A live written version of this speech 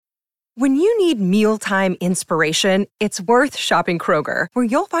When you need mealtime inspiration, it's worth shopping Kroger, where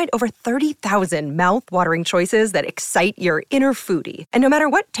you'll find over 30,000 mouth-watering choices that excite your inner foodie. And no matter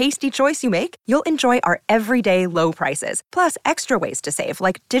what tasty choice you make, you'll enjoy our everyday low prices, plus extra ways to save,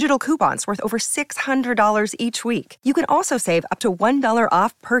 like digital coupons worth over $600 each week. You can also save up to $1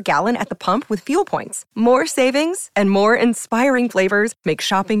 off per gallon at the pump with fuel points. More savings and more inspiring flavors make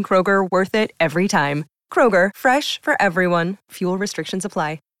shopping Kroger worth it every time. Kroger, fresh for everyone. Fuel restrictions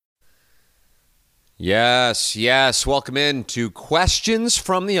apply. Yes. Welcome in to Questions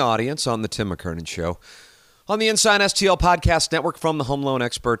from the Audience on the Tim McKernan Show. On the Inside STL Podcast Network from the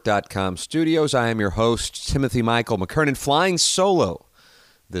HomeLoanExpert.com studios, I am your host, Timothy Michael McKernan, flying solo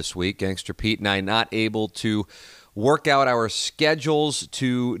this week. Gangster Pete and I not able to work out our schedules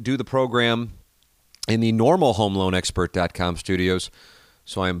to do the program in the normal HomeLoanExpert.com studios.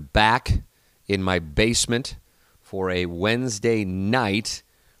 So I'm back in my basement for a Wednesday night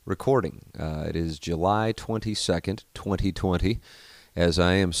recording. It is July 22nd, 2020. As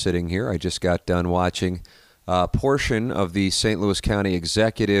I am sitting here, I just got done watching a portion of the St. Louis County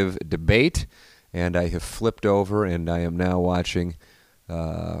Executive debate, and I have flipped over and I am now watching,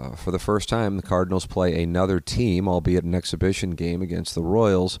 for the first time, the Cardinals play another team, albeit an exhibition game against the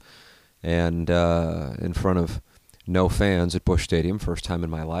Royals, and in front of no fans at Busch Stadium. First time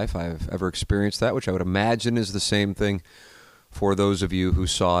in my life I've ever experienced that, which I would imagine is the same thing for those of you who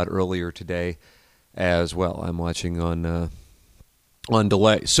saw it earlier today as well. I'm watching on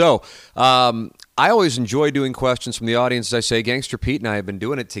delay. So I always enjoy doing questions from the audience. As I say, Gangster Pete and I have been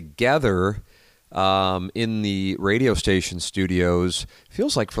doing it together in the radio station studios,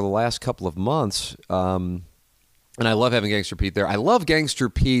 feels like for the last couple of months. And I love having Gangster Pete there. I love Gangster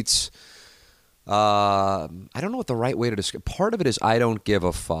Pete's, I don't know what the right way to describe. Part of it is I don't give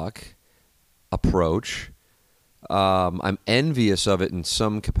a fuck approach. I'm envious of it in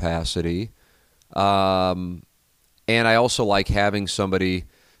some capacity. And I also like having somebody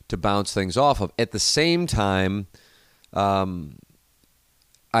to bounce things off of. At the same time, I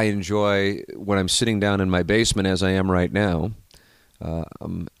enjoy when I'm sitting down in my basement, as I am right now,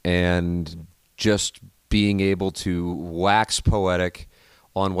 and just being able to wax poetic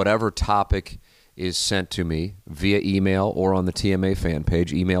on whatever topic is sent to me via email or on the TMA fan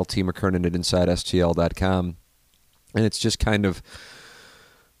page. Email tmckernan@InsideSTL.com. And it's just kind of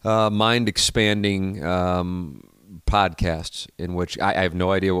mind-expanding podcasts in which I have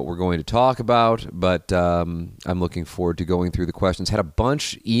no idea what we're going to talk about, but I'm looking forward to going through the questions. Had a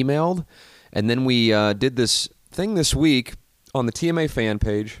bunch emailed, and then we did this thing this week on the TMA fan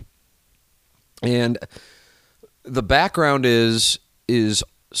page. And the background is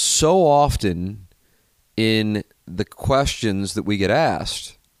so often in the questions that we get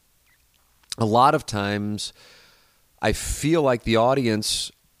asked, a lot of times I feel like the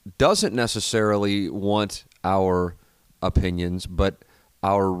audience doesn't necessarily want our opinions, but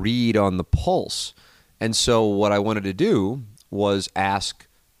our read on the pulse. And so what I wanted to do was ask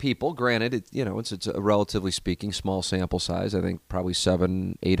people, granted, it's a relatively speaking small sample size, I think probably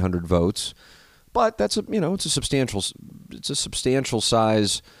 700-800 votes, but that's it's a substantial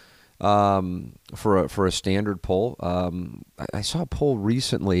size for a standard poll. I saw a poll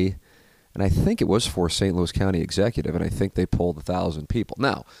recently, and I think it was for St. Louis County Executive, and I think they polled 1,000 people.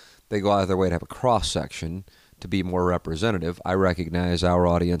 Now, they go out of their way to have a cross-section to be more representative. I recognize our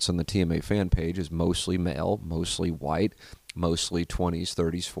audience on the TMA fan page is mostly male, mostly white, mostly 20s,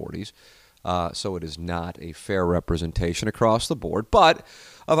 30s, 40s. So it is not a fair representation across the board. But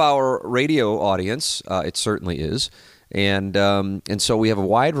of our radio audience, it certainly is. And so we have a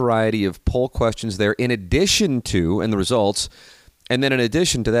wide variety of poll questions there in addition to, and the results. And then in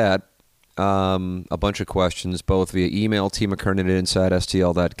addition to that, a bunch of questions, both via email,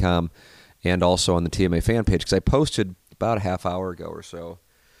 tmckernan@InsideSTL.com, and also on the TMA fan page, because I posted about a half hour ago or so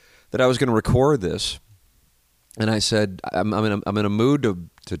that I was going to record this, and I said I'm in a mood to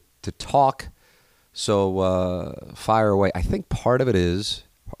talk, so fire away. I think part of it is,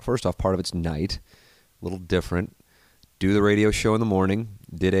 first off, part of it's night, a little different. Do the radio show in the morning,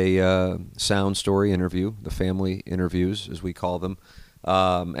 did a sound story interview, the family interviews, as we call them,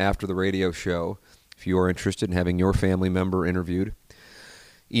 after the radio show. If you are interested in having your family member interviewed,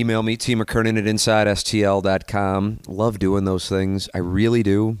 email me, tmckernan@InsideSTL.com. Love doing those things. I really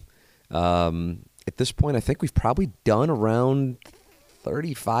do. At this point, I think we've probably done around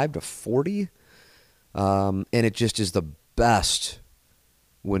 35 to 40. And it just is the best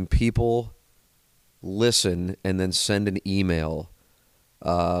when people listen and then send an email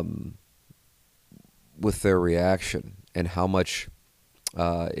with their reaction and how much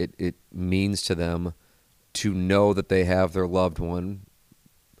it means to them to know that they have their loved one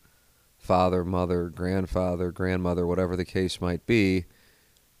father, mother, grandfather, grandmother, whatever the case might be,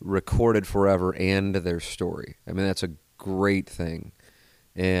 recorded forever and their story. I mean, that's a great thing.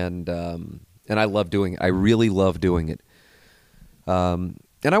 And I love doing it. I really love doing it. And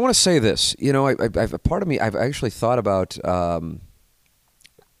I want to say this, I've part of me, I've actually thought about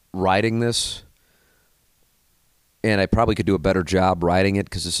writing this, and I probably could do a better job writing it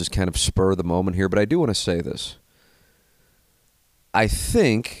because this is kind of spur of the moment here, but I do want to say this. I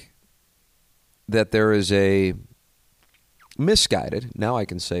think that there is a misguided, now I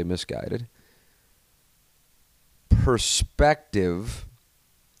can say misguided, perspective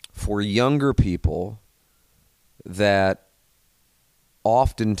for younger people that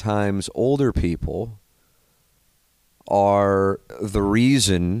oftentimes older people are the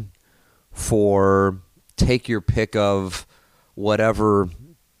reason for take your pick of whatever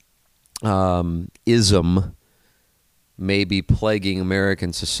ism may be plaguing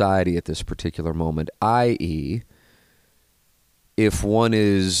American society at this particular moment, i.e., if one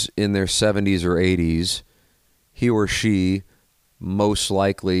is in their 70s or 80s, he or she most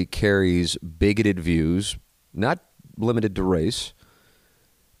likely carries bigoted views, not limited to race,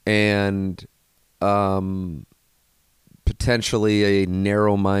 and potentially a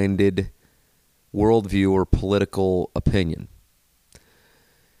narrow-minded worldview or political opinion.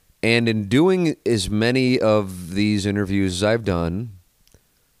 And in doing as many of these interviews as I've done,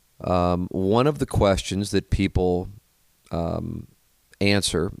 one of the questions that people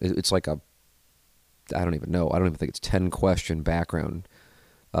answer, it's like I don't even think it's 10-question background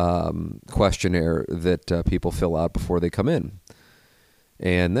questionnaire that people fill out before they come in.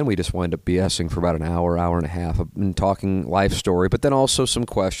 And then we just wind up BSing for about an hour, hour and a half, and talking life story, but then also some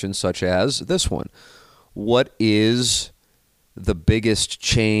questions such as this one. What is the biggest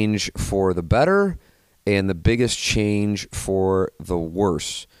change for the better and the biggest change for the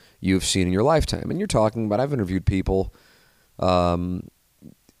worse you've seen in your lifetime? And you're talking about, I've interviewed people in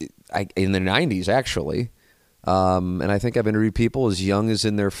the 90s, actually, and I think I've interviewed people as young as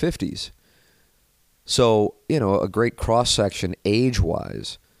in their 50s. So, a great cross-section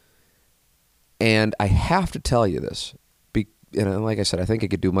age-wise. And I have to tell you this. Like I said, I think I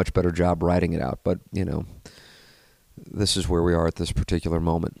could do a much better job writing it out. But, this is where we are at this particular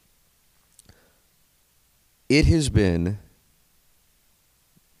moment. It has been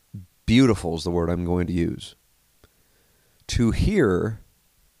beautiful is the word I'm going to use. To hear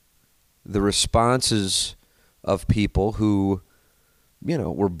the responses of people who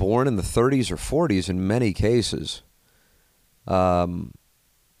were born in the 30s or 40s in many cases, and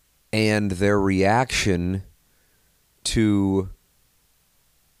their reaction to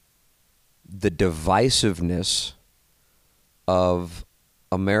the divisiveness of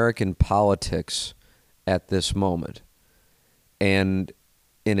American politics at this moment. And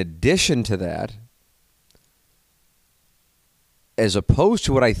in addition to that, as opposed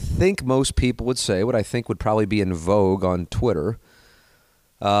to what I think most people would say, what I think would probably be in vogue on Twitter,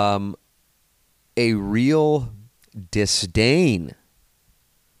 a real disdain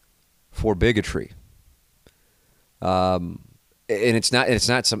for bigotry. And it's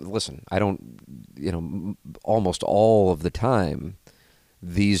not some, listen, I don't, almost all of the time,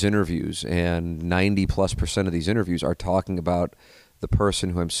 these interviews and 90+% of these interviews are talking about the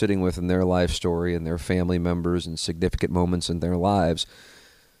person who I'm sitting with and their life story and their family members and significant moments in their lives.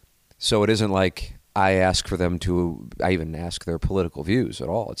 So it isn't like I even ask their political views at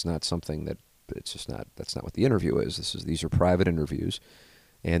all. It's not something that's not what the interview is. These are private interviews,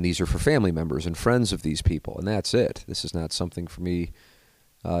 and these are for family members and friends of these people, and that's it. This is not something for me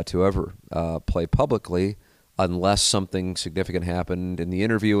to ever play publicly unless something significant happened in the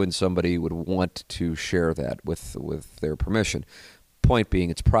interview and somebody would want to share that with their permission. Point being,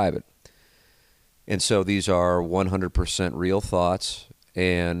 it's private. And so these are 100% real thoughts,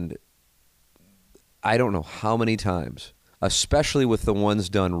 and I don't know how many times, especially with the ones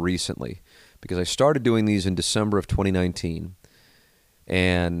done recently, because I started doing these in December of 2019,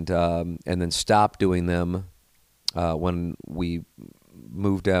 and then stopped doing them when we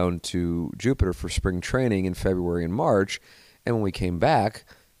moved down to Jupiter for spring training in February and March, and when we came back,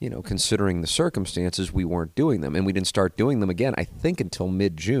 considering the circumstances, we weren't doing them, and we didn't start doing them again, I think, until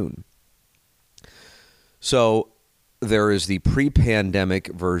mid-June. So there is the pre-pandemic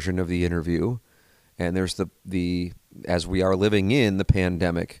version of the interview, and there's the as we are living in the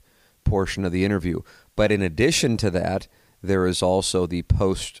pandemic portion of the interview. But in addition to that, there is also the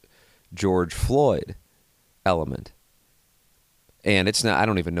post-George Floyd element. And it's not, I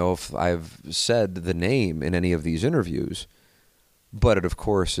don't even know if I've said the name in any of these interviews, but it, of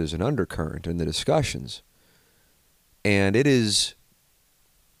course, is an undercurrent in the discussions. And it is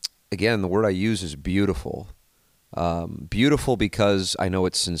again, the word I use is beautiful. Beautiful because I know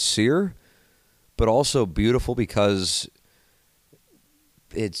it's sincere, but also beautiful because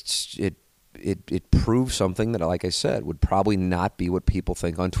it proves something that, like I said, would probably not be what people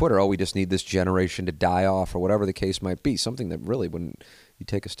think on Twitter. Oh, we just need this generation to die off, or whatever the case might be. Something that really, when you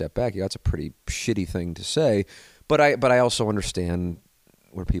take a step back, that's a pretty shitty thing to say. But I also understand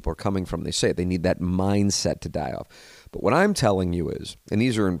where people are coming from. They say they need that mindset to die off. But what I'm telling you is, and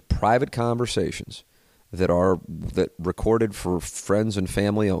these are in private conversations that recorded for friends and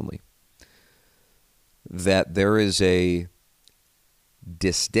family only, that there is a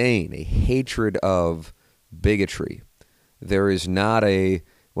disdain, a hatred of bigotry. There is not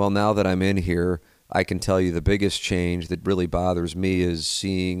well, now that I'm in here, I can tell you the biggest change that really bothers me is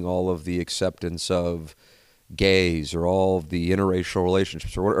seeing all of the acceptance of gays or all of the interracial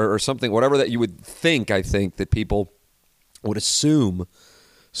relationships or something, whatever that you would think, I think, that people would assume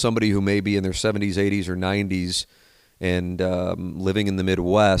somebody who may be in their 70s, 80s, or 90s and living in the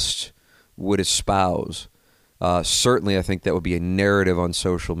Midwest would espouse. Certainly, I think that would be a narrative on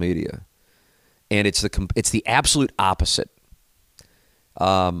social media. And it's the absolute opposite.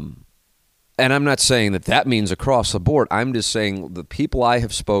 And I'm not saying that means across the board. I'm just saying the people I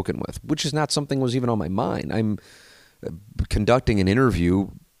have spoken with, which is not something that was even on my mind. I'm conducting an interview,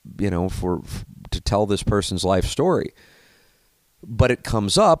 to tell this person's life story. But it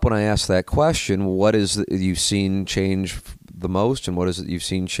comes up when I ask that question, what is it you've seen change the most and what is it you've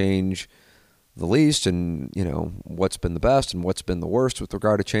seen change the least, and, what's been the best and what's been the worst with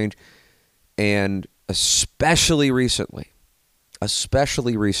regard to change. And especially recently,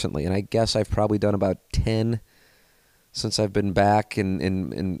 and I guess I've probably done about 10 since I've been back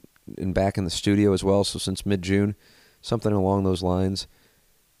and back in the studio as well, so since mid-June, something along those lines.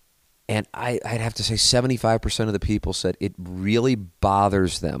 And I'd have to say 75% of the people said it really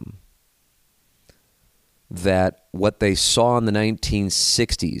bothers them that what they saw in the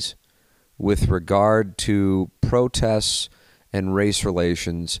 1960s with regard to protests and race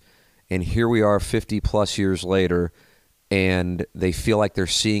relations, and here we are 50-plus years later, and they feel like they're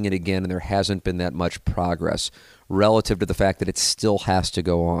seeing it again, and there hasn't been that much progress relative to the fact that it still has to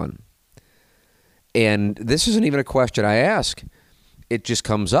go on. And this isn't even a question I ask. It just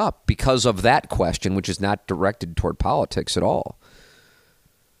comes up because of that question, which is not directed toward politics at all.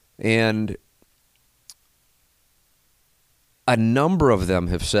 And a number of them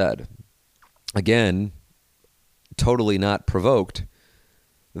have said, again, totally not provoked,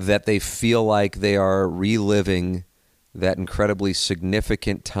 that they feel like they are reliving that incredibly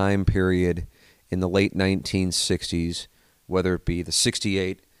significant time period in the late 1960s, whether it be the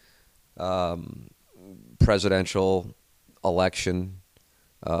 68 presidential election,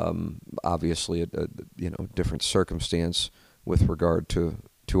 obviously a different circumstance with regard to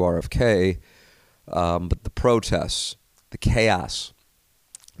RFK, but the protests, the chaos,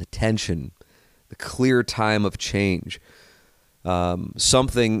 the tension, the clear time of change,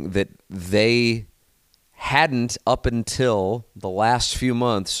 something that they hadn't up until the last few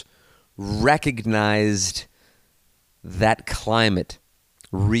months recognized that climate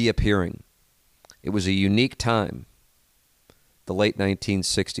reappearing. It was a unique time, the late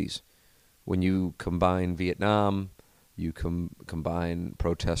 1960s, when you combine Vietnam, you combine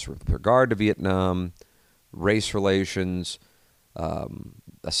protests with regard to Vietnam, race relations,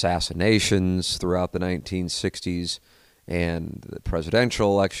 assassinations throughout the 1960s, and the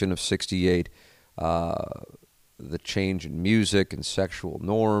presidential election of 68, the change in music and sexual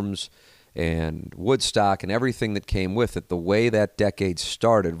norms and Woodstock and everything that came with it, the way that decade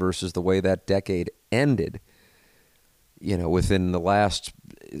started versus the way that decade ended, within the last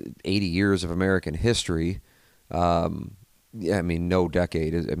 80 years of American history. No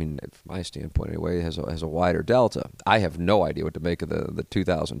decade, from my standpoint anyway, has a wider delta. I have no idea what to make of the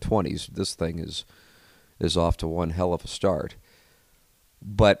 2020s. This thing is off to one hell of a start.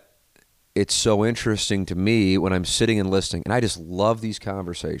 But it's so interesting to me when I'm sitting and listening, and I just love these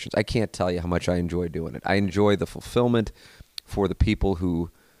conversations. I can't tell you how much I enjoy doing it. I enjoy the fulfillment for the people who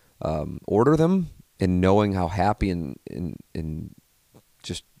order them and knowing how happy and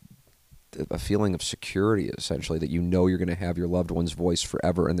just a feeling of security, essentially, that you're going to have your loved one's voice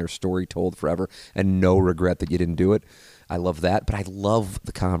forever and their story told forever and no regret that you didn't do it. I love that, but I love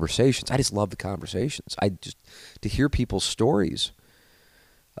the conversations. I just love the conversations. To hear people's stories.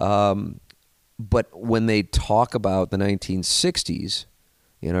 But when they talk about the 1960s,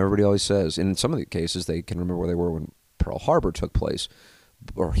 everybody always says, in some of the cases, they can remember where they were when Pearl Harbor took place,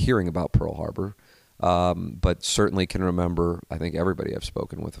 or hearing about Pearl Harbor, but certainly can remember, I think everybody I've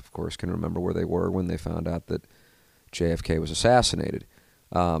spoken with, of course, can remember where they were when they found out that JFK was assassinated.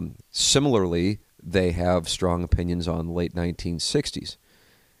 Similarly, they have strong opinions on the late 1960s.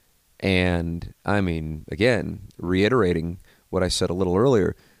 And, I mean, again, reiterating what I said a little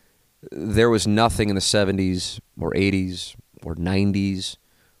earlier, there was nothing in the 70s or 80s or 90s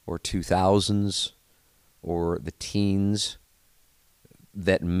or 2000s or the teens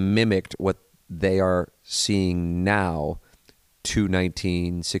that mimicked what they are seeing now to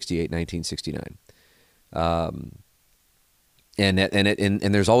 1968, 1969.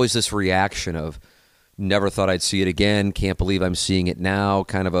 And there's always this reaction of, never thought I'd see it again, can't believe I'm seeing it now,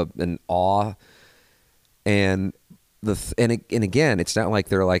 kind of an awe. And again, it's not like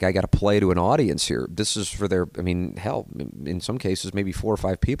they're like, I got to play to an audience here. This is for their, I mean, hell, in some cases, maybe 4 or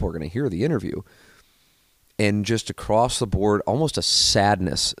 5 people are going to hear the interview. And just across the board, almost a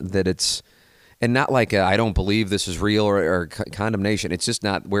sadness that it's, and not like I don't believe this is real or condemnation. It's just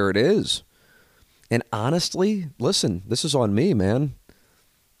not where it is. And honestly, listen, this is on me, man.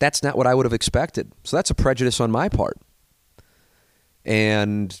 That's not what I would have expected. So that's a prejudice on my part.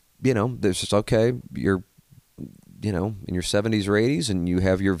 And, there's just, okay, you're, in your 70s or 80s and you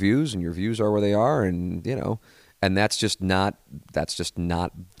have your views and your views are where they are. And, and that's just not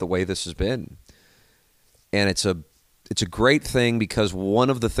the way this has been. And it's a great thing because one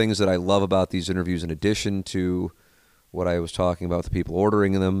of the things that I love about these interviews, in addition to what I was talking about, the people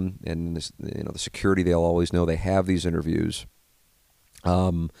ordering them and this, the security, they'll always know they have these interviews,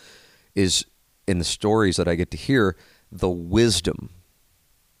 is in the stories that I get to hear, the wisdom.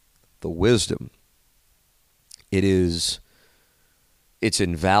 It's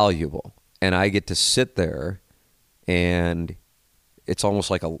invaluable. And I get to sit there and it's almost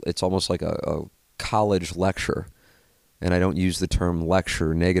like a college lecture. And I don't use the term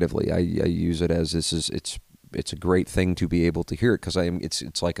lecture negatively. I use it as it's a great thing to be able to hear it because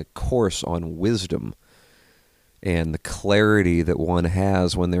it's like a course on wisdom and the clarity that one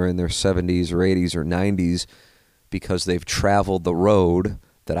has when they're in their 70s or 80s or 90s because they've traveled the road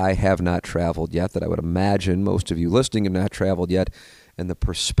that I have not traveled yet, that I would imagine most of you listening have not traveled yet, and the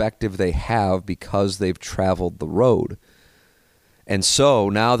perspective they have because they've traveled the road. And so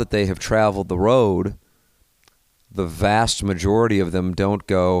now that they have traveled the road, the vast majority of them don't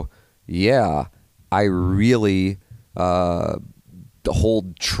go, yeah, I really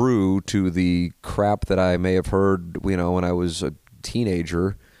hold true to the crap that I may have heard, when I was a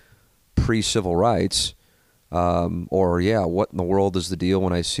teenager, pre-civil rights, or yeah, what in the world is the deal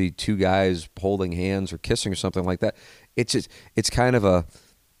when I see 2 guys holding hands or kissing or something like that? It's kind of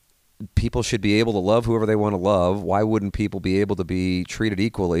people should be able to love whoever they want to love. Why wouldn't people be able to be treated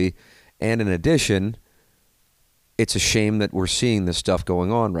equally? And in addition, it's a shame that we're seeing this stuff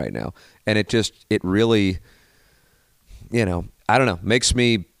going on right now. And it really, I don't know, makes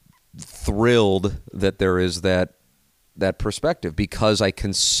me thrilled that there is that perspective because I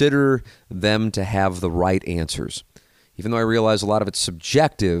consider them to have the right answers. Even though I realize a lot of it's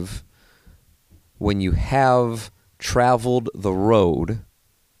subjective, when you have traveled the road,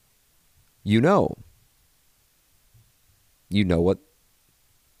 you know what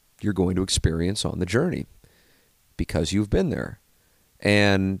you're going to experience on the journey because you've been there.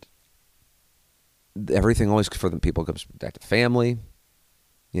 And everything always for the people comes back to family.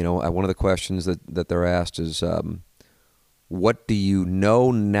 One of the questions that they're asked is, what do you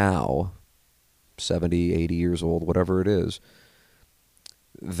know now, 70, 80 years old, whatever it is,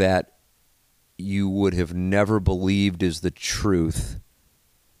 that you would have never believed is the truth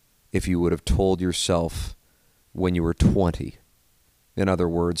if you would have told yourself when you were 20? In other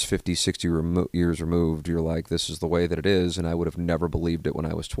words, 50, 60 years removed, you're like, this is the way that it is, and I would have never believed it when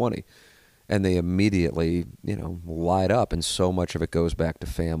I was 20. And they immediately, light up, and so much of it goes back to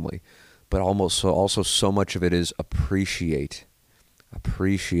family. But also so much of it is appreciate the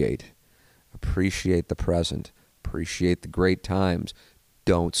present, appreciate the great times.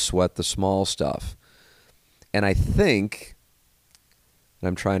 Don't sweat the small stuff. And I think, and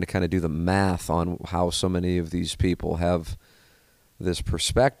I'm trying to kind of do the math on how so many of these people have this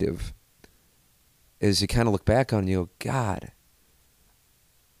perspective, is you kind of look back on and you go, God,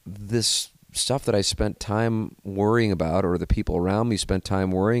 this stuff that I spent time worrying about, or the people around me spent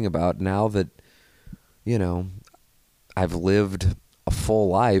time worrying about, now that, I've lived a full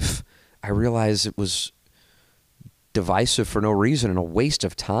life, I realize it was divisive for no reason and a waste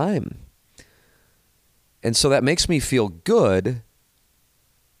of time. And so that makes me feel good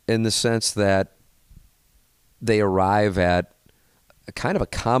in the sense that they arrive at a kind of a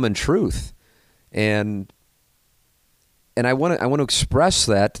common truth. And I want to express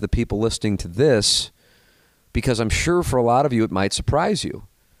that to the people listening to this, because I'm sure for a lot of you it might surprise you,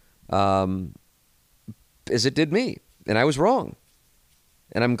 as it did me. And I was wrong.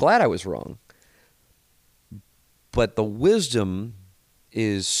 And I'm glad I was wrong. But the wisdom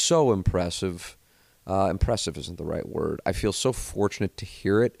is so impressive. Impressive isn't the right word. I feel so fortunate to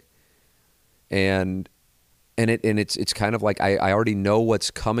hear it. And it's kind of like I already know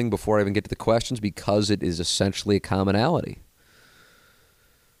what's coming before I even get to the questions because it is essentially a commonality.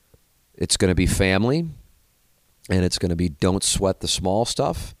 It's going to be family, and it's going to be don't sweat the small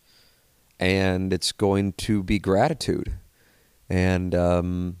stuff, and it's going to be gratitude. And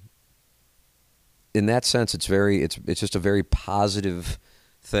in that sense, it's just a very positive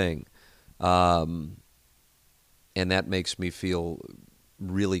thing. And that makes me feel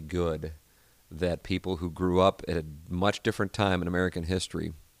really good that people who grew up at a much different time in American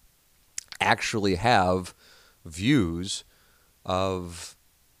history actually have views of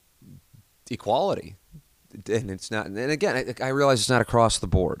equality. And it's not, and again, I realize it's not across the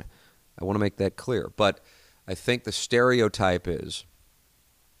board. I want to make that clear. But I think the stereotype is,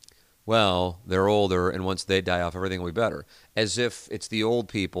 well, they're older, and once they die off, everything will be better. As if it's the old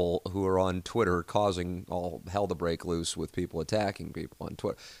people who are on Twitter causing all hell to break loose with people attacking people on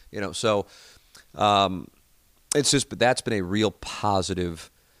Twitter. So it's just, but that's been a real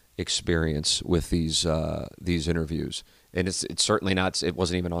positive experience with these interviews. And it's certainly not, it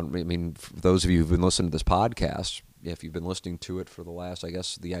wasn't even on, I mean, for those of you who've been listening to this podcast, if you've been listening to it for the last, I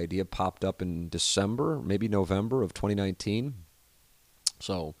guess the idea popped up in December, maybe November of 2019.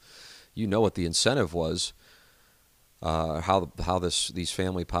 So you know what the incentive was, how these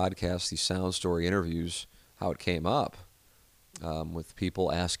family podcasts, these sound story interviews, how it came up with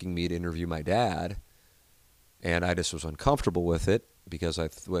people asking me to interview my dad. And I just was uncomfortable with it because I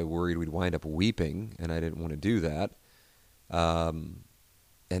worried we'd wind up weeping, and I didn't want to do that. And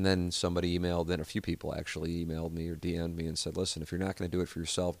then somebody emailed, then a few people actually emailed me or DM'd me and said, listen, if you're not going to do it for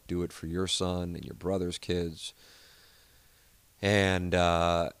yourself, do it for your son and your brother's kids. And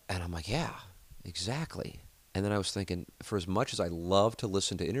I'm like, yeah, exactly. And then I was thinking, for as much as I love to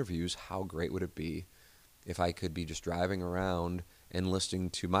listen to interviews, how great would it be if I could be just driving around and listening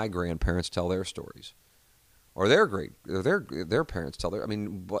to my grandparents tell their stories, or their parents tell their. I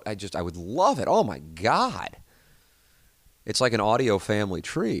mean, I would love it. Oh my God, it's like an audio family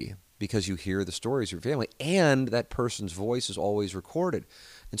tree because you hear the stories of your family, and that person's voice is always recorded.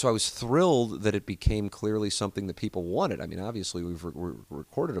 And so I was thrilled that it became clearly something that people wanted. I mean, obviously, we've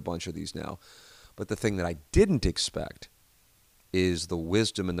recorded a bunch of these now. But the thing that I didn't expect is the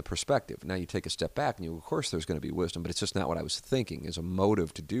wisdom and the perspective. Now, you take a step back, and of course there's going to be wisdom, but it's just not what I was thinking as a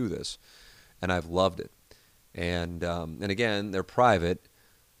motive to do this. And I've loved it. And again, they're private.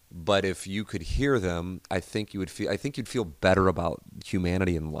 But if you could hear them, I think you'd feel better about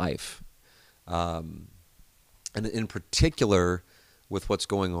humanity and life. And in particular, with what's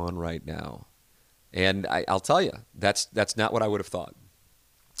going on right now. And I'll tell you, that's not what I would have thought.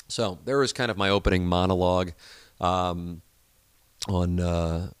 So there was kind of my opening monologue on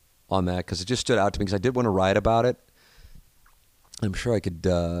that, because it just stood out to me, because I did want to write about it. I'm sure I could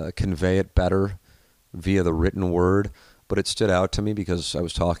convey it better via the written word, but it stood out to me because I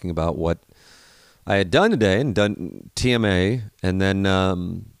was talking about what I had done today, and done TMA, and then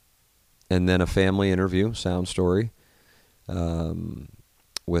a family interview, sound story,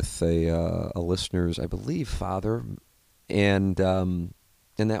 with a listener's, I believe, father, and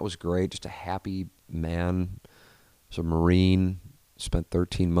that was great. Just a happy man, was a Marine, spent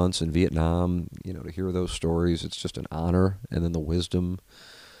 13 months in Vietnam. To hear those stories, it's just an honor. And then the wisdom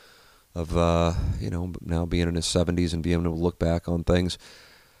of now being in his 70s and being able to look back on things.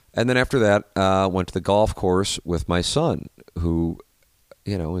 And then after that, went to the golf course with my son, who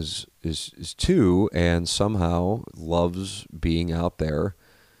is 2 and somehow loves being out there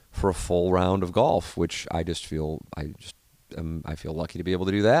for a full round of golf, which I feel lucky to be able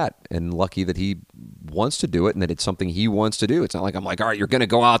to do that, and lucky that he wants to do it and that it's something he wants to do. It's not like I'm like, all right, you're going to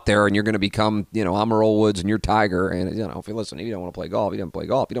go out there and you're going to become, I'm Earl Woods and you're Tiger. And, if you don't want to play golf, you don't play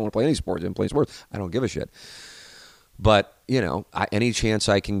golf. You don't want to play any sports, you don't play sports. I don't give a shit. But, any chance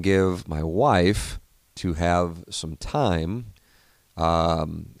I can give my wife to have some time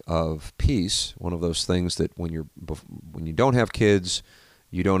of peace, one of those things that when you don't have kids,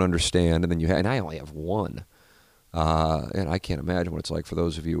 you don't understand, and then and I only have one, and I can't imagine what it's like for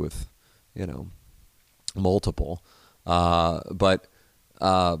those of you with, multiple, but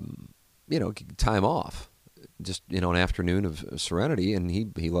time off, just an afternoon of serenity, and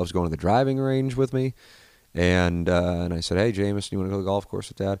he loves going to the driving range with me, and I said, hey Jameis, you want to go to the golf course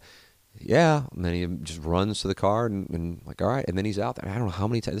with Dad? Yeah, and then he just runs to the car and like, all right, and then he's out there. I don't know how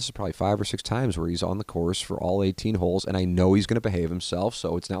many times. This is probably 5 or 6 times where he's on the course for all 18 holes, and I know he's going to behave himself,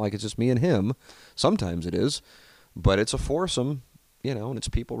 so it's not like it's just me and him. Sometimes it is, but it's a foursome, and it's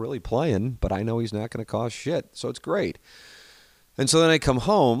people really playing, but I know he's not going to cause shit. So it's great. And so then I come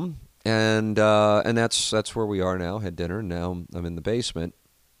home, and that's where we are now. Had dinner, and now I'm in the basement.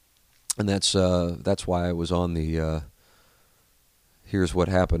 And that's why I was on the here's what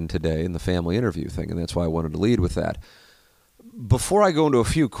happened today in the family interview thing, and that's why I wanted to lead with that. Before I go into a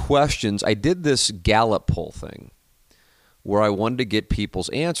few questions, I did this Gallup poll thing where I wanted to get people's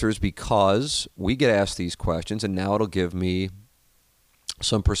answers because we get asked these questions, and now it'll give me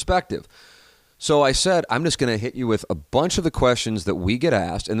some perspective. So I said, I'm just going to hit you with a bunch of the questions that we get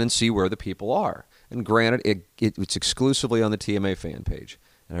asked and then see where the people are. And granted, it's exclusively on the TMA fan page.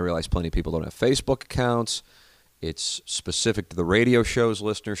 And I realize plenty of people don't have Facebook accounts. It's specific to the radio show's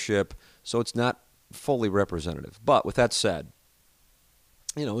listenership, so it's not fully representative. But with that said,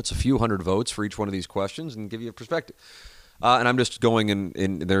 it's a few hundred votes for each one of these questions and give you a perspective. And I'm just going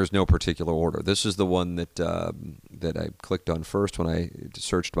in there's no particular order. This is the one that I clicked on first when I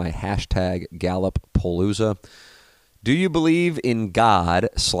searched my hashtag GallupPalooza. Do you believe in God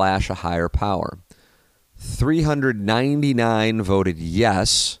 / a higher power? 399 voted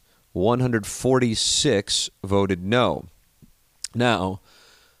yes. 146 voted no. Now,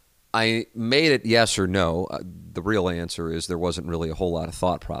 I made it yes or no. The real answer is there wasn't really a whole lot of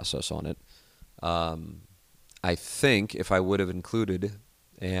thought process on it. I think if I would have included,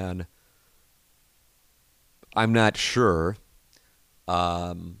 and I'm not sure,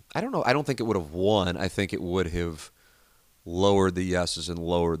 I don't know. I don't think it would have won. I think it would have lowered the yeses and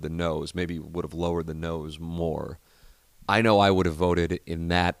lowered the nos. Maybe would have lowered the nos more. I know I would have voted in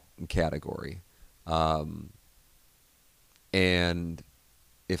that category. And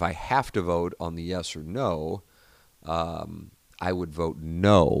if I have to vote on the yes or no, I would vote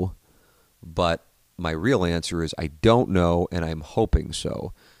no. But my real answer is I don't know, and I'm hoping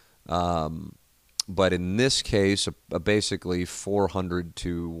so. But in this case, basically 400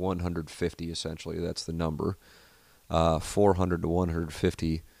 to 150, essentially, that's the number. 400 to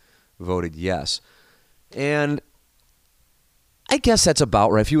 150 voted yes. And I guess that's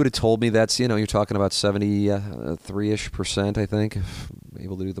about right. If you would have told me that's, you're talking about 73-ish%, I think, if I'm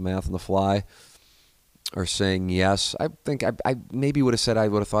able to do the math on the fly, are saying yes. I think I maybe would have said I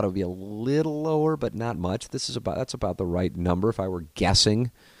would have thought it would be a little lower, but not much. That's about the right number if I were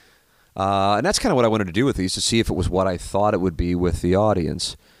guessing. And that's kind of what I wanted to do with these, to see if it was what I thought it would be with the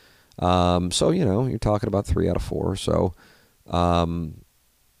audience. So, you're talking about 3 out of 4 or so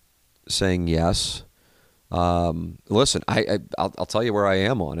saying yes. Listen, I'll tell you where I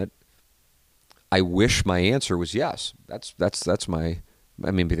am on it. I wish my answer was yes. That's my,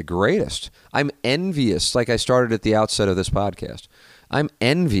 be the greatest. I'm envious, like I started at the outset of this podcast. I'm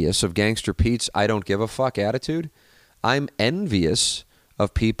envious of Gangster Pete's I don't give a fuck attitude. I'm envious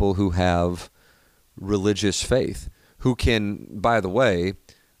of people who have religious faith, who can, by the way,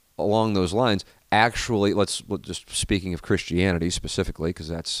 along those lines, actually, let's just speaking of Christianity specifically, because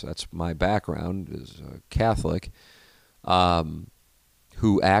that's my background is Catholic,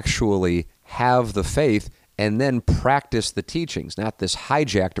 who actually have the faith and then practice the teachings, not this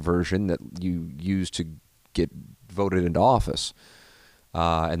hijacked version that you use to get voted into office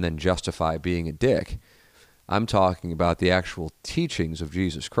and then justify being a dick. I'm talking about the actual teachings of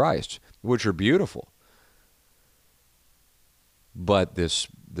Jesus Christ, which are beautiful. But this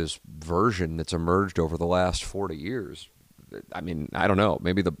version that's emerged over the last 40 years, I don't know.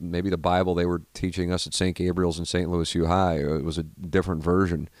 Maybe the Bible they were teaching us at St. Gabriel's in St. Louis U High, it was a different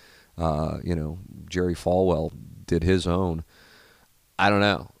version. Jerry Falwell did his own. I don't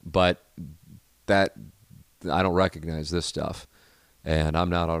know, but that I don't recognize this stuff, and I'm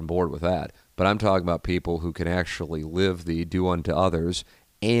not on board with that. But I'm talking about people who can actually live the do unto others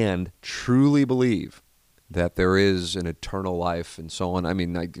and truly believe that there is an eternal life and so on.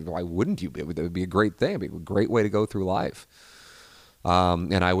 Why wouldn't you? It would be a great thing. It'd be a great way to go through life.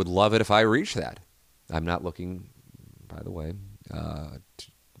 And I would love it if I reached that. I'm not looking, by the way,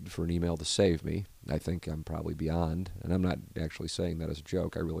 for an email to save me. I think I'm probably beyond, and I'm not actually saying that as a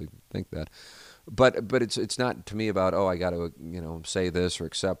joke. I really think that. But it's not to me about, I got to say this or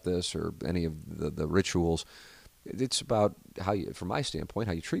accept this or any of the rituals. It's about how you, from my standpoint,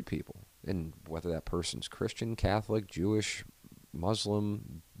 how you treat people. And whether that person's Christian, Catholic, Jewish,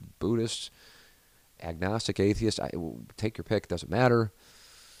 Muslim, Buddhist, agnostic, atheist, take your pick, doesn't matter.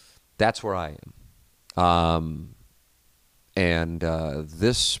 That's where I am. And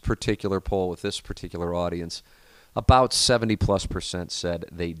this particular poll with this particular audience, about 70+% said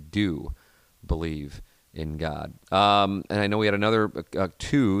they do believe in God. And I know we had another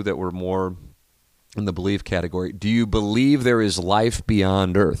 2 that were more in the belief category. Do you believe there is life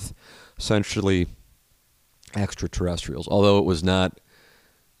beyond Earth? Essentially, extraterrestrials, although it was not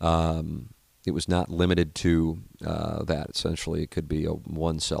limited to that. Essentially, it could be a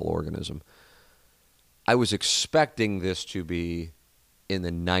one-cell organism. I was expecting this to be in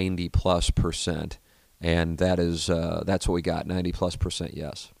the 90+%, and that's what we got, 90+%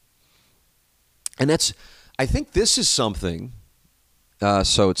 yes. And I think this is something.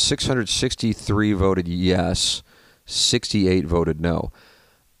 So it's 663 voted yes, 68 voted no.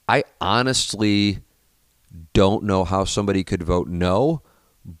 I honestly don't know how somebody could vote no,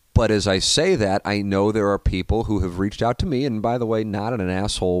 but as I say that, I know there are people who have reached out to me, and by the way, not in an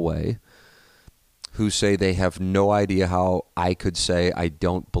asshole way, who say they have no idea how I could say I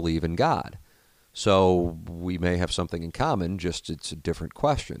don't believe in God. So we may have something in common, just it's a different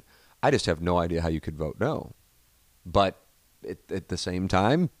question. I just have no idea how you could vote no. But at the same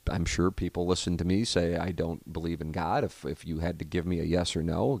time, I'm sure people listen to me say I don't believe in God. If you had to give me a yes or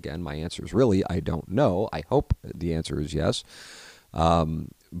no, again, my answer is really I don't know. I hope the answer is yes.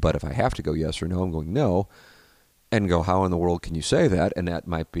 But if I have to go yes or no, I'm going no. And go, how in the world can you say that? And that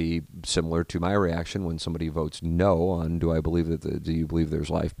might be similar to my reaction when somebody votes no on do you believe there's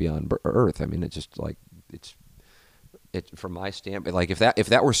life beyond Earth? I mean, it's just like it's from my standpoint. Like if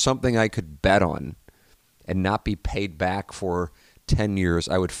that were something I could bet on and not be paid back for 10 years,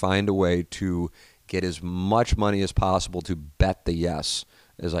 I would find a way to get as much money as possible to bet the yes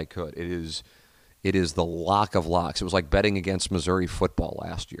as I could. It is the lock of locks. It was like betting against Missouri football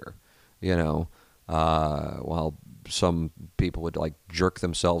last year, while some people would like jerk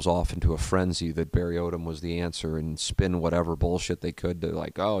themselves off into a frenzy that Barry Odom was the answer and spin whatever bullshit they could to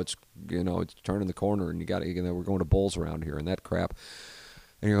like, oh, it's turning the corner and we're going to Bulls around here and that crap.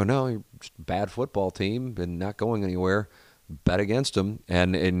 And you go, no, you're just a bad football team and not going anywhere. Bet against them,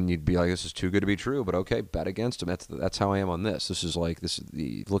 and you'd be like, this is too good to be true. But okay, bet against them. That's how I am on this. This is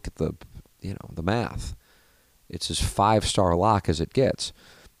the look at the math. It's as 5-star lock as it gets.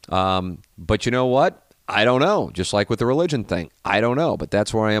 But you know what? I don't know. Just like with the religion thing, I don't know. But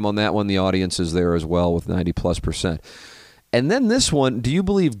that's where I am on that one. The audience is there as well with 90+%. And then this one: do you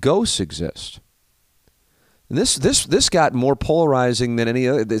believe ghosts exist? And this got more polarizing than any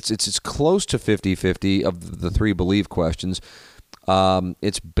other. It's close to 50-50 of the three belief questions.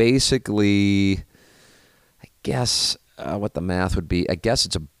 It's basically, I guess, what the math would be. I guess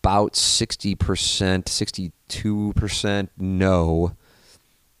it's about 60%, 62% no,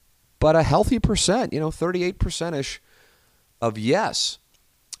 but a healthy percent, 38%-ish of yes.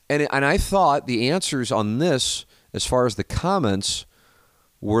 And I thought the answers on this, as far as the comments,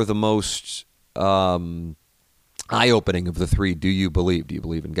 were the most eye-opening of the three. Do you believe? Do you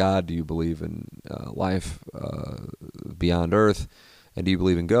believe in God? Do you believe in life beyond Earth? And do you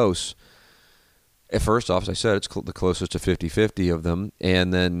believe in ghosts? First off, as I said, it's the closest to 50-50 of them.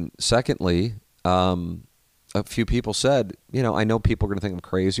 And then secondly, a few people said, I know people are going to think I'm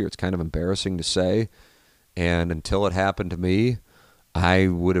crazy or it's kind of embarrassing to say. And until it happened to me, I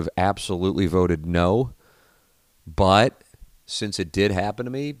would have absolutely voted no. But since it did happen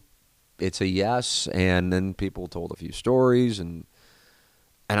to me, it's a yes. And then people told a few stories. And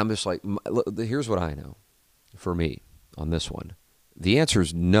I'm just like, here's what I know for me on this one. The answer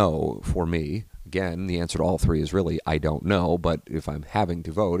is no for me. Again, the answer to all three is really I don't know. But if I'm having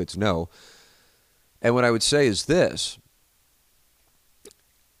to vote, it's no. And what I would say is this.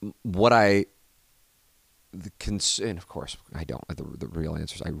 And of course, I don't. The real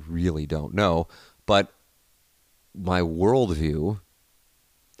answer is I really don't know. But my worldview,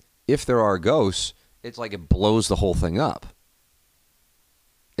 if there are ghosts, it's like it blows the whole thing up.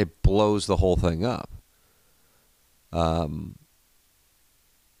 It blows the whole thing up.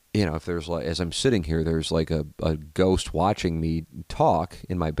 If there's like, as I'm sitting here, there's like a ghost watching me talk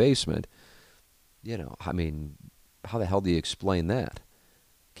in my basement. I mean, how the hell do you explain that?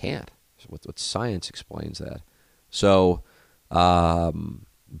 Can't. What science explains that? So,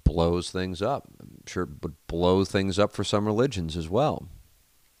 blows things up. I'm sure it would blow things up for some religions as well.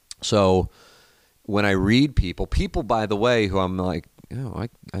 So, when I read people, by the way, who I'm like,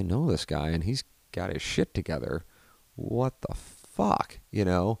 I know this guy and he's got his shit together. What the fuck?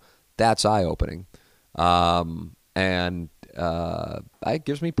 That's eye-opening. And it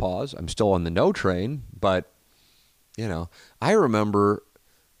gives me pause. I'm still on the no train, but, I remember,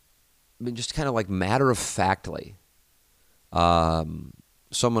 just kind of like matter-of-factly,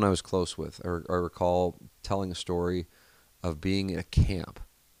 someone I was close with, or I recall telling a story of being in a camp.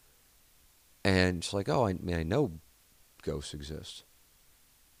 And just like, I know ghosts exist.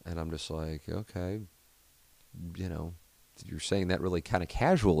 And I'm just like, okay, you're saying that really kind of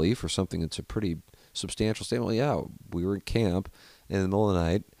casually for something that's a pretty substantial statement. Well, yeah, we were in camp in the middle of the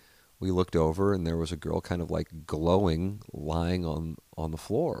night. we looked over and there was a girl kind of like glowing, lying on the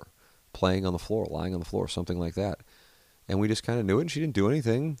floor, playing on the floor, lying on the floor, something like that. And we just kind of knew it, and she didn't do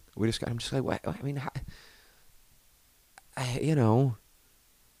anything. I'm just like, what? I mean,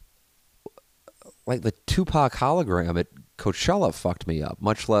 like the Tupac hologram at Coachella fucked me up,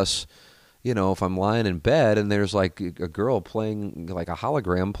 much less, if I'm lying in bed and there's like a girl playing, like a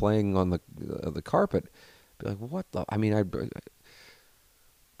hologram playing on the carpet. Be like, what the? I mean,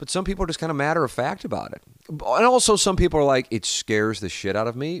 but some people are just kind of matter of fact about it. And also some people are like, it scares the shit out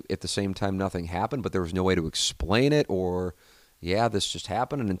of me. At the same time, nothing happened, but there was no way to explain it, or, yeah, this just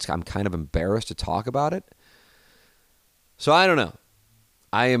happened, and I'm kind of embarrassed to talk about it. So I don't know.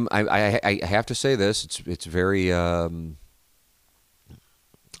 I have to say this. It's very,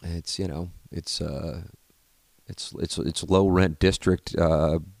 it's low rent district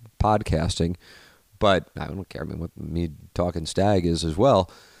podcasting, but I don't care. I mean, what me talking stag is as well.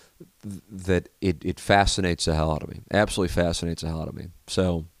 That it fascinates the hell out of me. Absolutely fascinates the hell out of me.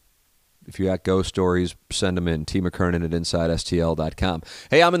 So if you got ghost stories, send them in. T. McKernan at InsideSTL.com.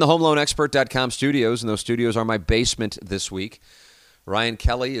 Hey, I'm in the HomeLoanExpert.com studios, and those studios are my basement this week. Ryan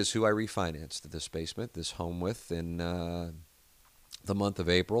Kelly is who I refinanced this basement, this home with, in the month of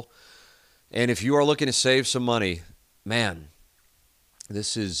April. And if you are looking to save some money, man,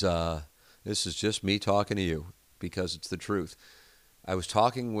 this is just me talking to you, because it's the truth. I was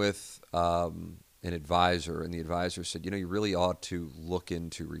talking with an advisor, and the advisor said, you really ought to look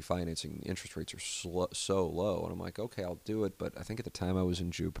into refinancing. Interest rates are so low. And I'm like, okay, I'll do it. But I think at the time I was in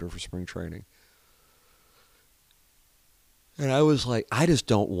Jupiter for spring training. And I was like, I just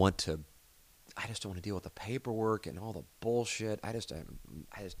don't want to deal with the paperwork and all the bullshit.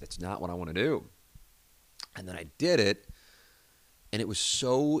 That's not what I want to do. And then I did it, and it was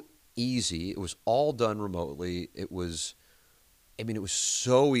so easy. It was all done remotely. It was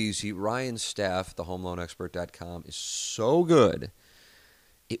so easy. Ryan's staff, the HomeLoanExpert.com, is so good.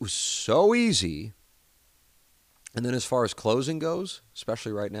 It was so easy. And then as far as closing goes,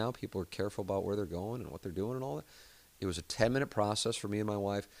 especially right now, people are careful about where they're going and what they're doing and all that. It was a 10-minute process for me and my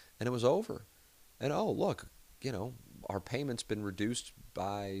wife, and it was over. And, oh, look, our payment's been reduced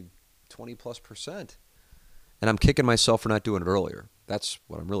by 20+%. And I'm kicking myself for not doing it earlier. That's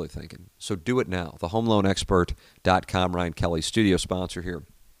what I'm really thinking. So do it now. The HomeLoanExpert.com, Ryan Kelly, studio sponsor here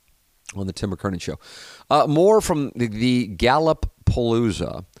on the Tim McKernan Show. More from the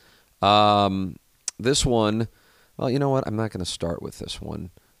Gallup-Palooza. This one, well, you know what? I'm not going to start with this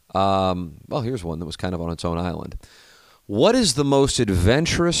one. Well, here's one that was kind of on its own island. What is the most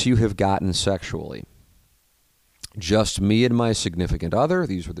adventurous you have gotten sexually? Just me and my significant other.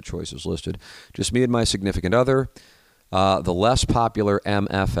 These were the choices listed. Just me and my significant other. The less popular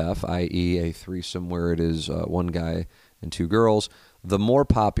MFF, i.e. a threesome where it is one guy and two girls. The more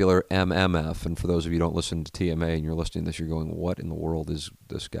popular MMF, and for those of you who don't listen to TMA and you're listening to this, you're going, what in the world is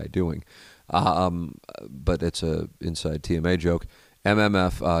this guy doing? But it's a inside TMA joke.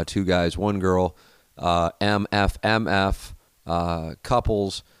 MMF, two guys, one girl. MFMF,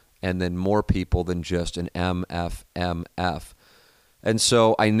 couples, and then more people than just an MFMF. And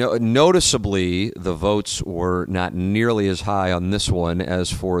so I know noticeably the votes were not nearly as high on this one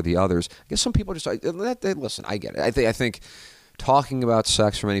as for the others. I guess some people just listen. I get it. I think talking about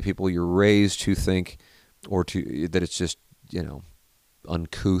sex for many people, you're raised to think that it's just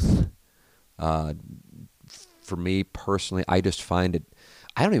uncouth. For me personally, I just find it.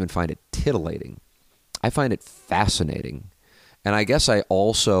 I don't even find it titillating. I find it fascinating, and I guess I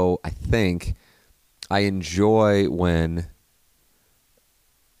think I enjoy when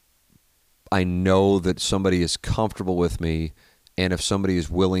I know that somebody is comfortable with me, and if somebody is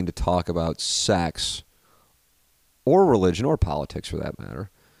willing to talk about sex or religion or politics for that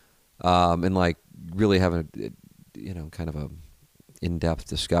matter, and like really having kind of a in-depth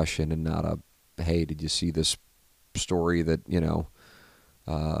discussion, and not a, hey, did you see this story that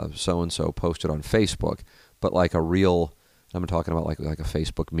so-and-so posted on Facebook, but like a real, I'm talking about like a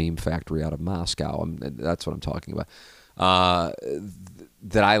Facebook meme factory out of Moscow. That's what I'm talking about.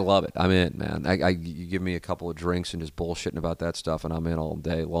 That I love it. I'm in, man. You give me a couple of drinks and just bullshitting about that stuff, and I'm in all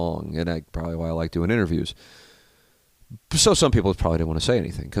day long. And probably why I like doing interviews. So some people probably didn't want to say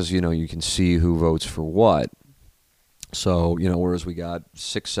anything because, you can see who votes for what. So, whereas we got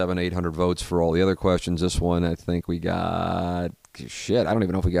 600, 700, 800 votes for all the other questions, this one, I think we got, I don't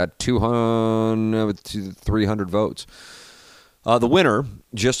even know if we got 200 to 300 votes. The winner,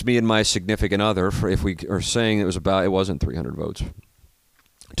 just me and my significant other, if we are saying it wasn't 300 votes,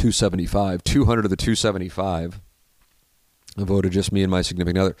 275, 200 of the 275 voted just me and my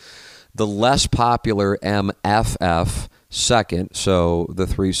significant other. The less popular MFF, second. So the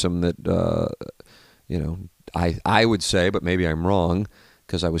threesome that, I would say, but maybe I'm wrong,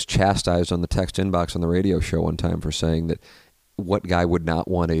 because I was chastised on the text inbox on the radio show one time for saying that what guy would not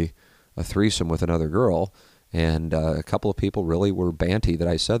want a threesome with another girl. And a couple of people really were banty that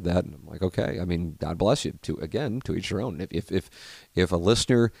I said that. And I'm like, okay, I mean, God bless you. To each their own. If a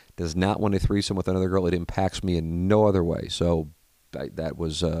listener does not want a threesome with another girl, it impacts me in no other way. So that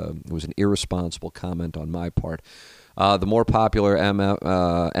was it was an irresponsible comment on my part. The more popular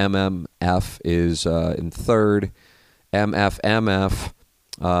MMF is in third, MFMF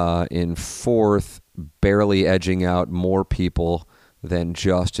in fourth, barely edging out more people than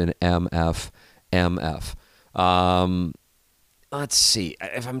just an MFMF. Let's see.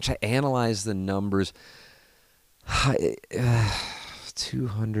 If I'm trying to analyze the numbers,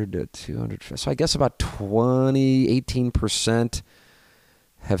 200 to 200. So I guess about 18%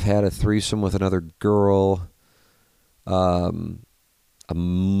 have had a threesome with another girl. A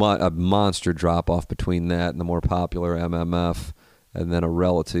monster drop-off between that and the more popular MMF, and then a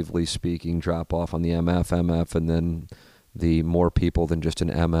relatively speaking drop-off on the MFMF, and then the more people than just an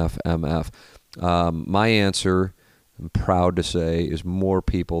MFMF. My answer, I'm proud to say, is more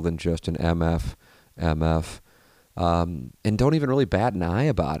people than just an MFMF. And don't even really bat an eye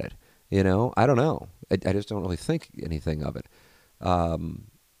about it. I don't know. I just don't really think anything of it.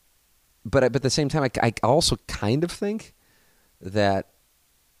 But at the same time, I also kind of think that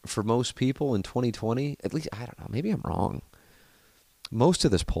for most people in 2020, at least, I don't know, maybe I'm wrong. Most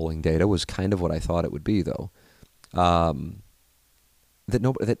of this polling data was kind of what I thought it would be, though. That I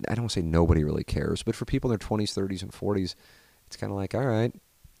don't want to say nobody really cares, but for people in their 20s, 30s, and 40s, it's kind of like, all right,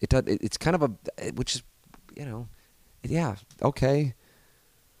 it's kind of which is, yeah, okay.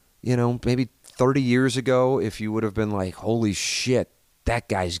 Maybe 30 years ago, if you would have been like, holy shit, that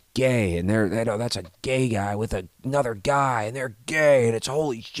guy's gay, and that's a gay guy with another guy, and they're gay, and it's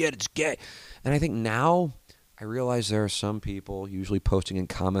holy shit, it's gay. And I think now I realize there are some people usually posting in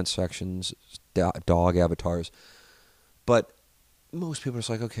comment sections, dog avatars, but most people are just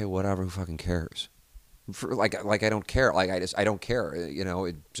like, okay, whatever, who fucking cares? Like I don't care. Like I don't care.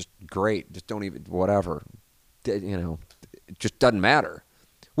 It just great. Just don't even, whatever. It just doesn't matter.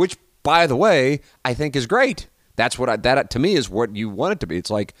 Which, by the way, I think is great. That's that to me is what you want it to be. It's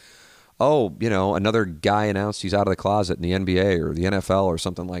like, oh, another guy announced he's out of the closet in the NBA or the NFL or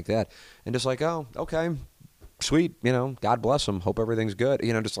something like that, and just like, oh, okay, sweet, God bless him. Hope everything's good.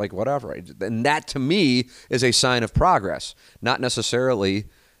 Just like whatever. And that to me is a sign of progress, not necessarily,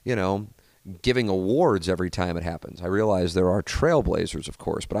 giving awards every time it happens. I realize there are trailblazers, of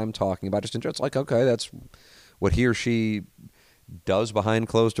course, but I'm talking about just it's like, okay, that's what he or she does behind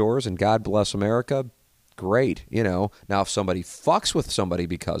closed doors, and God bless America. Great. Now if somebody fucks with somebody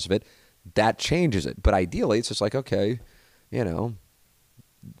because of it, that changes it. But ideally, it's just like, okay, he's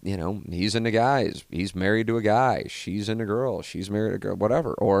into guys. He's married to a guy. She's into girls. She's married to a girl,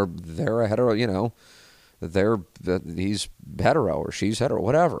 whatever. Or they're a hetero, he's hetero or she's hetero,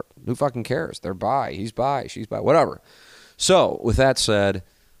 whatever. Who fucking cares? They're bi. He's bi. She's bi. Whatever. So with that said,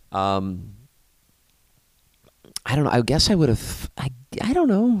 I don't know. I guess I would have. I don't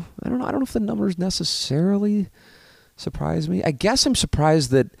know. I don't know if the numbers necessarily surprise me. I guess I'm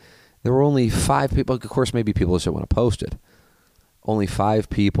surprised that there were only 5 people. Of course, maybe people just don't want to post it. Only 5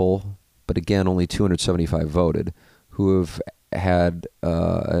 people, but again, only 275 voted, who have had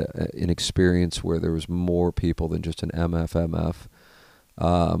an experience where there was more people than just an MFMF.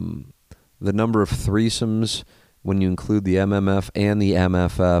 The number of threesomes, when you include the MMF and the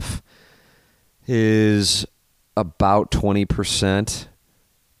MFF, is about 20%.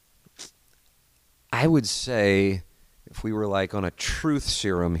 I would say if we were like on a truth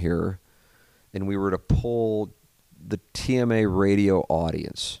serum here and we were to poll the TMA radio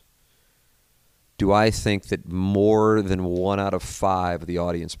audience, do I think that more than 1 out of 5 of the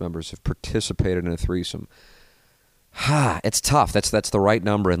audience members have participated in a threesome? It's tough. That's the right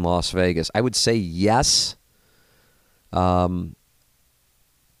number in Las Vegas. I would say yes. But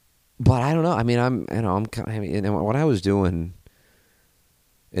I don't know. I mean, when I was doing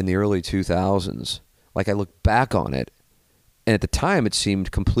in the early 2000s, like I look back on it, and at the time it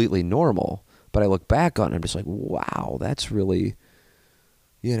seemed completely normal. But I look back on it, I'm just like, wow, that's really,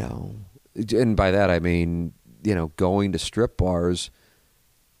 and by that I mean, going to strip bars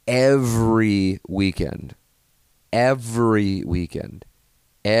every weekend, and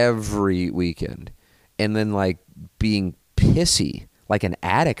then like being pissy, like an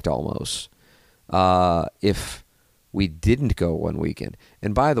addict almost, if we didn't go one weekend.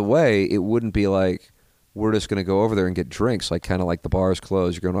 And by the way, it wouldn't be like we're just going to go over there and get drinks, like kind of like the bars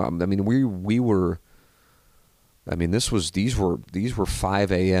closed. You're going, I mean, we were I mean, these were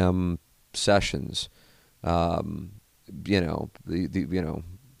 5 a.m. sessions.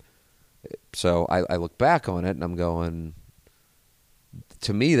 So I look back on it and I'm going,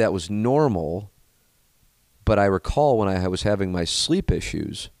 to me that was normal, but I recall when I was having my sleep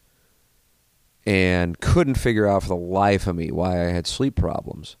issues and couldn't figure out for the life of me why I had sleep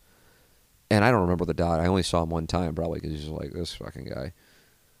problems. And I don't remember the doctor. I only saw him one time, probably because he's like, this fucking guy.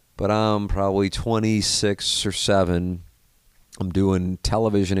 But I'm probably 26 or 7. I'm doing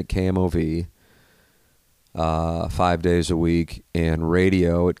television at KMOV 5 days a week and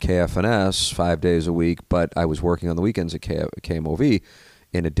radio at KFNS 5 days a week. But I was working on the weekends at KMOV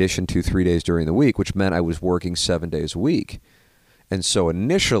in addition to 3 days during the week, which meant I was working 7 days a week. And so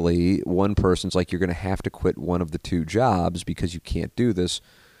initially, one person's like, you're going to have to quit one of the 2 jobs because you can't do this,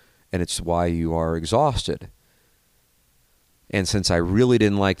 and it's why you are exhausted. And since I really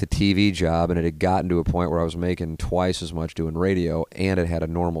didn't like the TV job, and it had gotten to a point where I was making twice as much doing radio, and it had a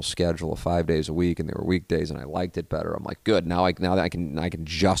normal schedule of 5 days a week, and there were weekdays, and I liked it better, I'm like, good, now that I can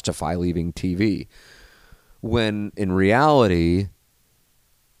justify leaving TV. When in reality,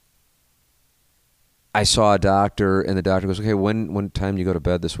 I saw a doctor, and the doctor goes, okay, when time do you go to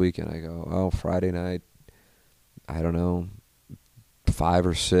bed this weekend? I go, oh, Friday night, I don't know, 5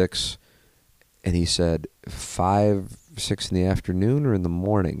 or 6. And he said, 5, 6 in the afternoon or in the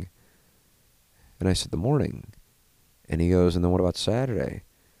morning? And I said, the morning. And he goes, and then what about Saturday?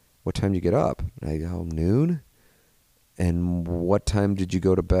 What time do you get up? And I go, noon. And what time did you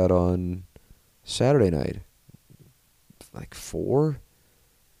go to bed on Saturday night? Like 4?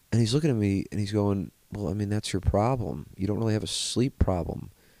 And he's looking at me and he's going, well, I mean, that's your problem. You don't really have a sleep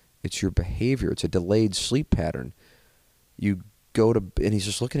problem. It's your behavior. It's a delayed sleep pattern. You go to, and he's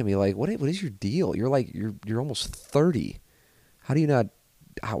just looking at me like, what is your deal? You're almost 30. How do you not,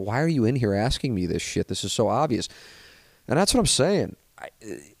 why are you in here asking me this shit? This is so obvious. And that's what I'm saying.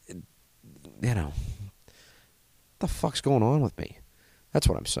 What the fuck's going on with me? That's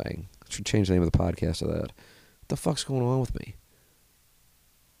what I'm saying. I should change the name of the podcast to that. What the fuck's going on with me?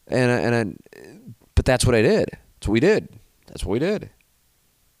 But that's what I did. That's what we did. That's what we did.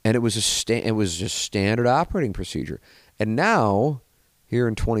 And it was just standard operating procedure. And now, here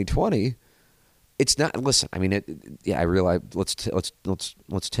in 2020, it's not. Listen, I mean, I realize. Let's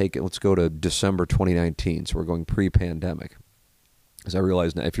take it. Let's go to December 2019. So we're going pre-pandemic. Because I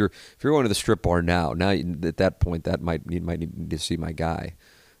realize now, if you're going to the strip bar now at that point, you might need to see my guy.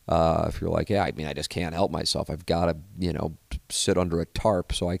 If you're like, yeah, I mean, I just can't help myself. I've got to, sit under a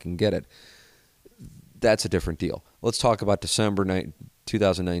tarp so I can get it. That's a different deal. Let's talk about December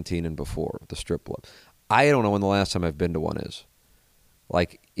 2019 and before, the strip club. I don't know when the last time I've been to one is. I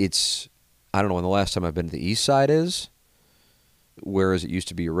don't know when the last time I've been to the East Side is, whereas it used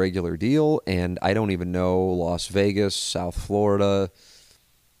to be a regular deal, and I don't even know Las Vegas, South Florida.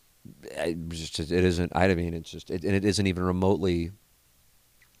 It isn't. I mean, it isn't even remotely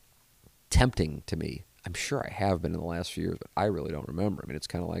tempting to me. I'm sure I have been in the last few years, but I really don't remember. I mean, it's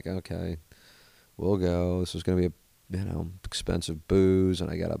kind of like, okay, we'll go. This is going to be expensive booze, and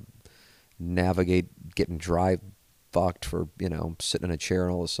I got to navigate getting dry fucked for, sitting in a chair,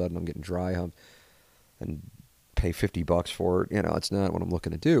 and all of a sudden I'm getting dry humped and pay $50 for it. It's not what I'm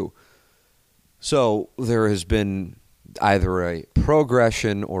looking to do. So there has been either a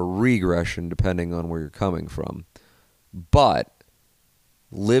progression or regression, depending on where you're coming from. But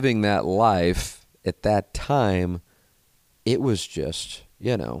living that life at that time, it was just,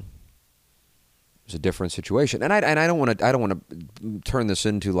 it was a different situation. And I don't want to turn this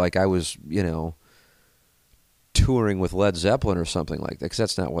into like I was, touring with Led Zeppelin or something like that, because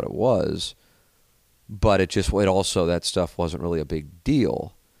that's not what it was. But it also, that stuff wasn't really a big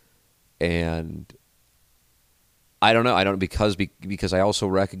deal. And I don't know. Because I also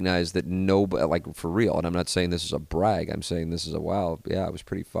recognize that nobody, like, for real, and I'm not saying this is a brag, I'm saying this is I was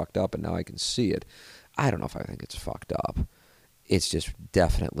pretty fucked up and now I can see it. I don't know if I think it's fucked up. It's just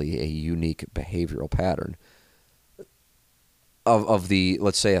definitely a unique behavioral pattern. Of the,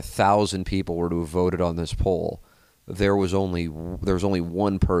 let's say 1,000 people were to have voted on this poll, there was only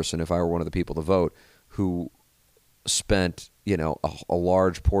one person, if I were one of the people to vote, who spent, a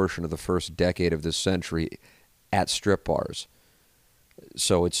large portion of the first decade of this century at strip bars.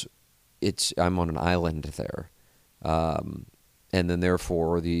 So I'm on an island there. And then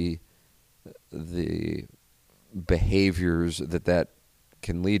therefore the behaviors that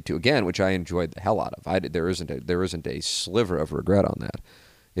can lead to, again, which I enjoyed the hell out of. There isn't a sliver of regret on that.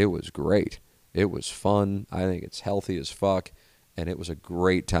 It was great. It was fun. I think it's healthy as fuck, and it was a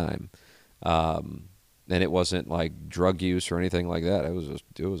great time. And it wasn't like drug use or anything like that. It was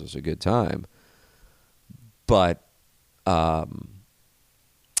just a good time. But I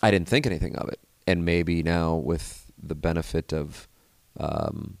didn't think anything of it. And maybe now with the benefit of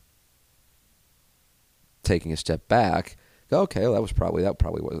taking a step back, okay, well,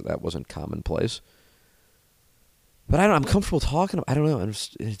 that wasn't commonplace. But I'm comfortable talking. I don't know.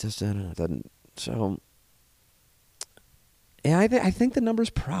 It doesn't. So, yeah, I think the number's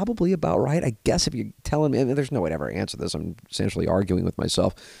probably about right. I guess if you're telling me, and there's no way to ever answer this. I'm essentially arguing with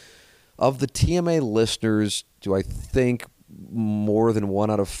myself. Of the TMA listeners, do I think more than 1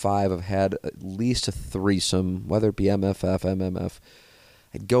 out of 5 have had at least a threesome, whether it be MFF, MMF?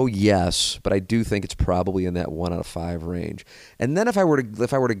 I'd go yes, but I do think it's probably in that 1 out of 5 range. And then if I were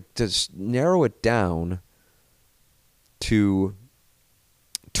to just narrow it down to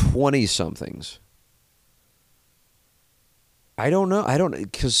 20-somethings, I don't know.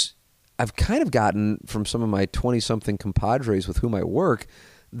 Because I've kind of gotten from some of my 20-something compadres with whom I work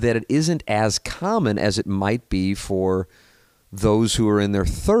that it isn't as common as it might be for those who are in their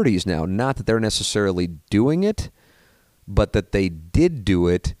 30s now. Not that they're necessarily doing it, but that they did do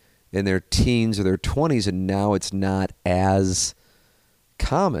it in their teens or their 20s, and now it's not as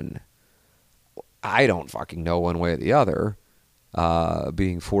common. I don't fucking know one way or the other,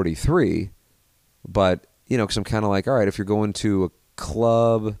 being 43, but, because I'm kind of like, all right, if you're going to a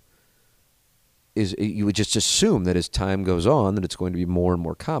club, you would just assume that as time goes on that it's going to be more and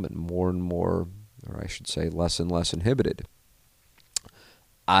more common, more and more, or I should say less and less inhibited.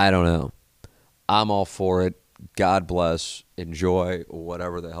 I don't know. I'm all for it. God bless. Enjoy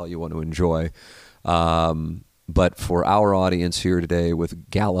whatever the hell you want to enjoy. But for our audience here today with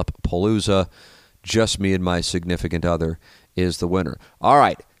Gallup Palooza, just me and my significant other is the winner. All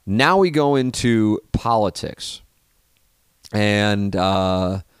right. Now we go into politics. And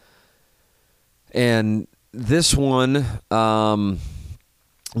this one,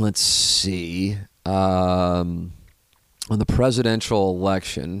 let's see, on the presidential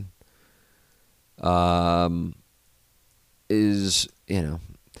election, is,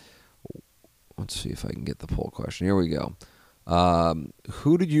 let's see if I can get the poll question. Here we go.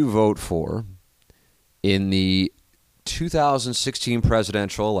 Who did you vote for in the 2016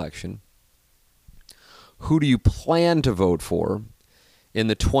 presidential election? Who do you plan to vote for in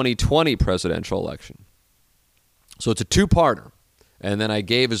the 2020 presidential election? So it's a two-parter. And then I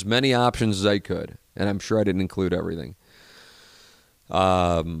gave as many options as I could. And I'm sure I didn't include everything.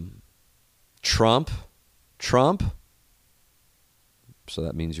 Trump. So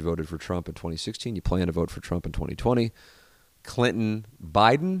that means you voted for Trump in 2016. You plan to vote for Trump in 2020. Clinton,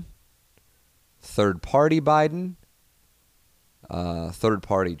 Biden. Third party Biden. Third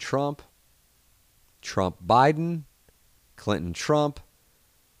party Trump. Trump, Biden. Clinton, Trump.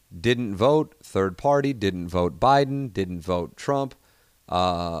 Didn't vote. Third party. Didn't vote Biden. Didn't vote Trump.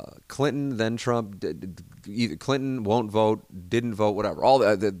 Clinton, then Trump. Either Clinton won't vote. Didn't vote. Whatever. All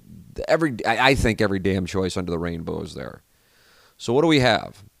I think every damn choice under the rainbow is there. So what do we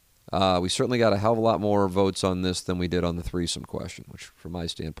have? We certainly got a hell of a lot more votes on this than we did on the threesome question, which from my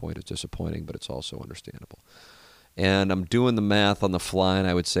standpoint is disappointing, but it's also understandable. And I'm doing the math on the fly, and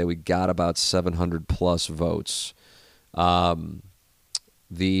I would say we got about 700 plus votes.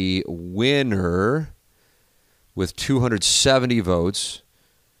 The winner with 270 votes,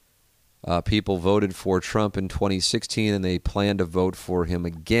 people voted for Trump in 2016, and they plan to vote for him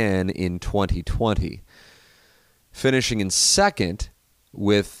again in 2020. Finishing in second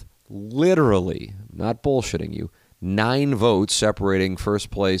with literally, not bullshitting you, 9 votes separating first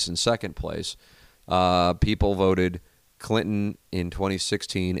place and second place. People voted Clinton in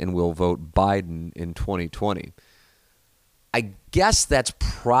 2016 and will vote Biden in 2020. I guess that's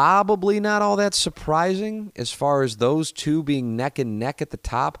probably not all that surprising as far as those two being neck and neck at the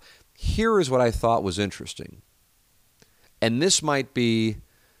top. Here is what I thought was interesting. And this might be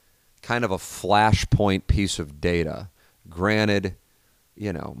kind of a flashpoint piece of data. Granted,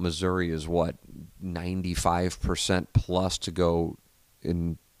 Missouri is 95% plus to go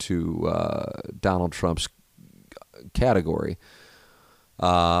into Donald Trump's category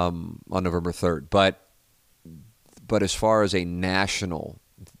on November 3rd. But as far as a national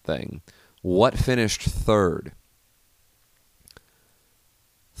thing, what finished third?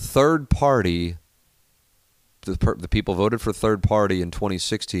 Third party, the people voted for third party in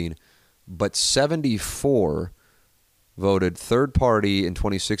 2016, but 74 voted third party in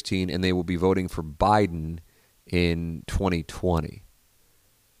 2016, and they will be voting for Biden in 2020.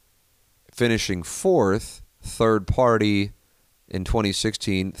 Finishing fourth, third party in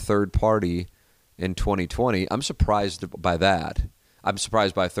 2016, third party in 2020. I'm surprised by that. I'm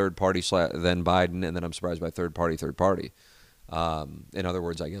surprised by third party then Biden, and then I'm surprised by third party. In other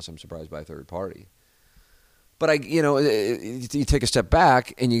words, I guess I'm surprised by third party. But you take a step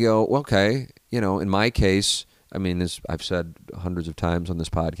back and you go, well, okay, in my case, I mean, as I've said hundreds of times on this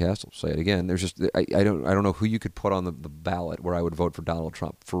podcast, I'll say it again. There's just I don't know who you could put on the ballot where I would vote for Donald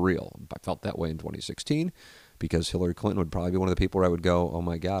Trump for real. I felt that way in 2016 because Hillary Clinton would probably be one of the people where I would go, oh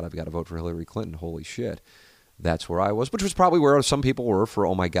my God, I've got to vote for Hillary Clinton. Holy shit. That's where I was, which was probably where some people were for,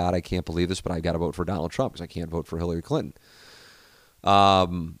 oh my God, I can't believe this, but I got to vote for Donald Trump because I can't vote for Hillary Clinton.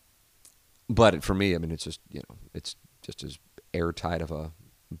 But for me, I mean, it's just, it's just as airtight of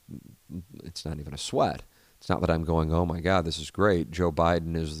it's not even a sweat. It's not that I'm going, oh my God, this is great. Joe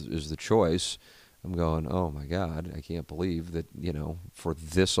Biden is the choice. I'm going, oh my God, I can't believe that, for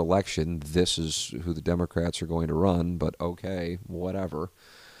this election, this is who the Democrats are going to run, but okay, whatever.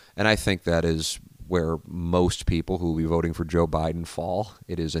 And I think that is where most people who will be voting for Joe Biden fall.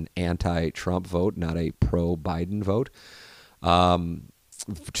 It is an anti-Trump vote, not a pro-Biden vote.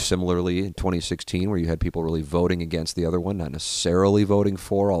 Similarly, in 2016, where you had people really voting against the other one, not necessarily voting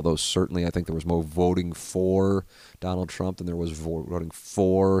for, although certainly I think there was more voting for Donald Trump than there was voting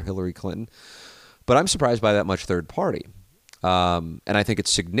for Hillary Clinton. But I'm surprised by that much third party. And I think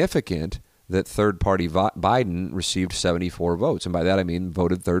it's significant that third party Biden received 74 votes. And by that I mean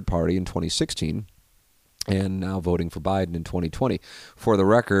voted third party in 2016 and now voting for Biden in 2020. For the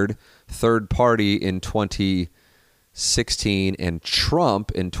record, third party in 2016 and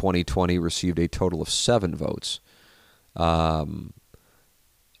Trump in 2020 received a total of 7 votes.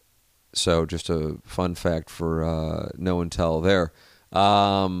 So just a fun fact for no and tell there.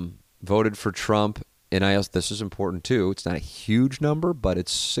 Voted for Trump, and this is important too. It's not a huge number, but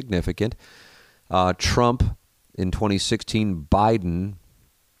it's significant. Trump in 2016, Biden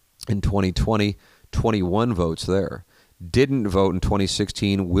in 2020, 21 votes there. Didn't vote in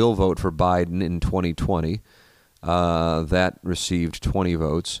 2016, will vote for Biden in 2020. That received 20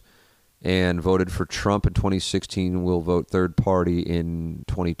 votes. And voted for Trump in 2016, will vote third party in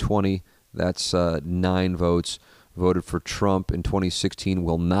 2020. That's 9 votes. Voted for Trump in 2016,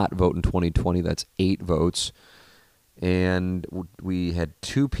 will not vote in 2020. That's 8 votes. And we had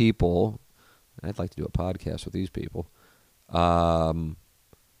 2 people, I'd like to do a podcast with these people,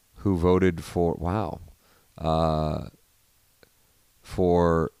 who voted for,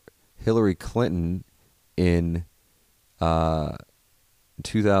 for Hillary Clinton in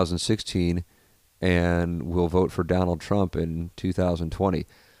 2016 and will vote for Donald Trump in 2020.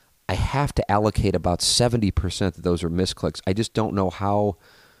 I have to allocate about 70% of those are misclicks. I just don't know how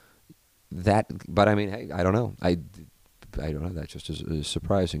that, but I mean, hey, I don't know. I don't know. That just is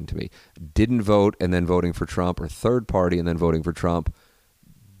surprising to me. Didn't vote and then voting for Trump, or third party and then voting for Trump.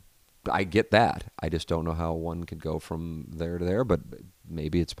 I get that. I just don't know how one could go from there to there, but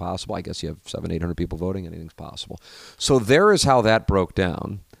maybe it's possible. I guess you have 700-800 people voting. Anything's possible. So there is how that broke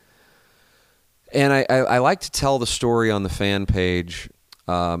down. And I like to tell the story on the fan page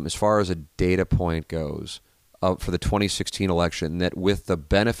as far as a data point goes for the 2016 election, that with the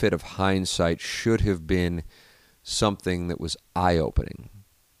benefit of hindsight should have been something that was eye-opening.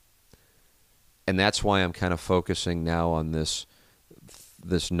 And that's why I'm kind of focusing now on this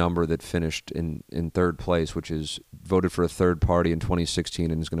number that finished in third place, which is voted for a third party in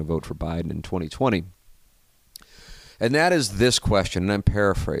 2016 and is going to vote for Biden in 2020. And that is this question, and I'm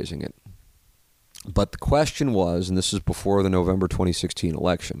paraphrasing it. But the question was, and this is before the November 2016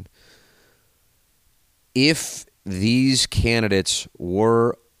 election, if these candidates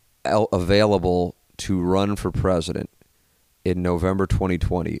were available to run for president in November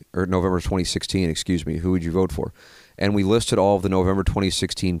 2016, who would you vote for? And we listed all of the November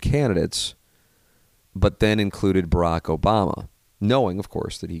 2016 candidates, but then included Barack Obama, knowing, of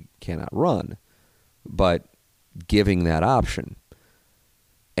course, that he cannot run, but giving that option.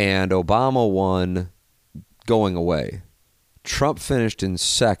 And Obama won going away. Trump finished in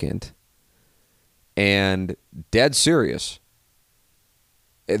second, and dead serious,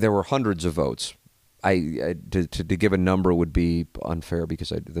 there were hundreds of votes. To give a number would be unfair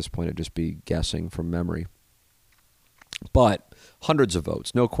because at this point I'd just be guessing from memory. But hundreds of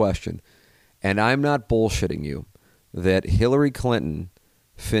votes, no question. And I'm not bullshitting you that Hillary Clinton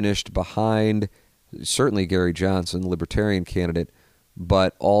finished behind certainly Gary Johnson, Libertarian candidate,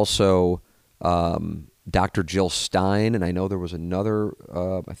 but also Dr. Jill Stein, and I know there was another,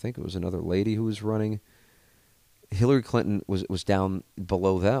 I think it was another lady who was running. Hillary Clinton was down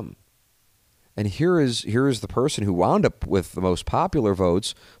below them. And here is the person who wound up with the most popular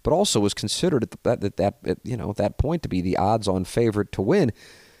votes, but also was considered at that point to be the odds-on favorite to win.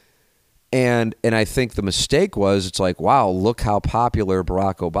 And I think the mistake was, it's like, wow, look how popular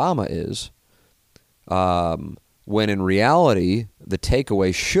Barack Obama is. When in reality, the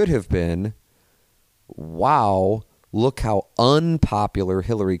takeaway should have been, wow, look how unpopular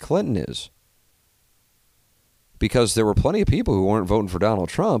Hillary Clinton is. Because there were plenty of people who weren't voting for Donald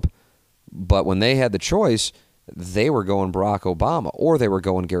Trump, but when they had the choice, they were going Barack Obama or they were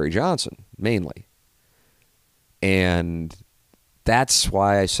going Gary Johnson, mainly. And that's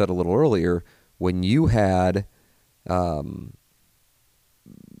why I said a little earlier, when you had kind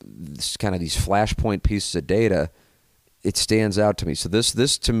of these flashpoint pieces of data, it stands out to me. So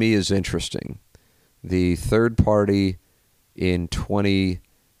this to me is interesting. The third party in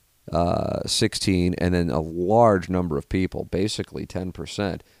 2016, and then a large number of people, basically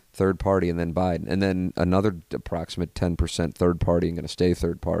 10%, third party, and then Biden, and then another approximate 10% third party and going to stay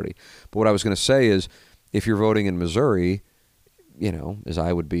third party. But what I was going to say is, if you're voting in Missouri, as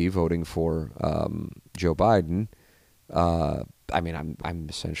I would be voting for Joe Biden, I'm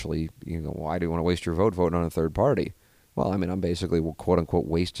essentially, why do you want to waste your vote voting on a third party? Well, I'm basically, quote unquote,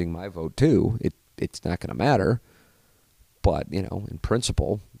 wasting my vote too. It's not going to matter. But, in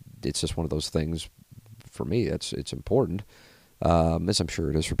principle, it's just one of those things for me. It's important, as I'm sure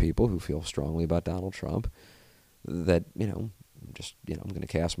it is for people who feel strongly about Donald Trump, that, I'm going to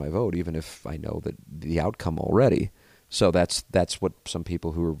cast my vote, even if I know that the outcome already. So that's what some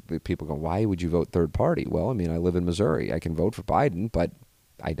people go, why would you vote third party? Well, I live in Missouri. I can vote for Biden, but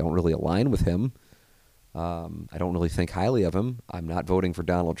I don't really align with him. I don't really think highly of him. I'm not voting for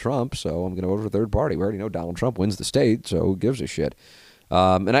Donald Trump, so I'm going to vote for third party. We already know Donald Trump wins the state, so who gives a shit?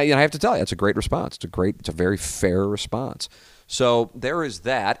 And I have to tell you, it's a great response. It's a very fair response. So there is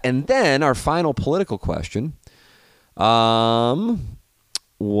that. And then our final political question was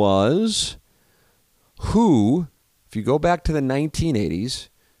who, if you go back to the 1980s,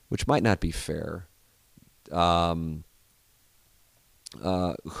 which might not be fair, who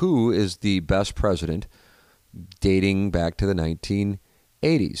is the best president dating back to the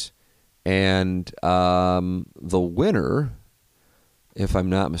 1980s? And the winner, if I'm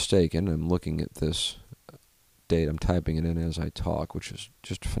not mistaken, I'm looking at this date, I'm typing it in as I talk, which is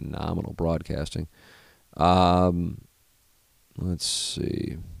just phenomenal broadcasting. Let's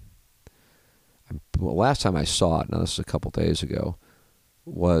see. Last time I saw it, now this is a couple days ago,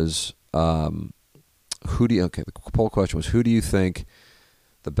 was the poll question was, who do you think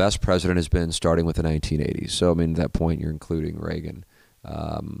the best president has been starting with the 1980s? So, at that point, you're including Reagan,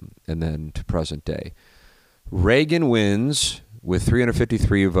 and then to present day. Reagan wins with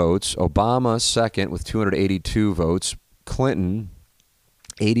 353 votes. Obama second with 282 votes. Clinton,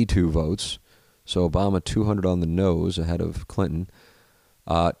 82 votes. So Obama 200 on the nose ahead of Clinton.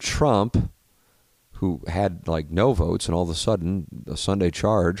 Trump, who had no votes, and all of a sudden, a Sunday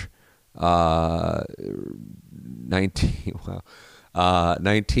charge, 19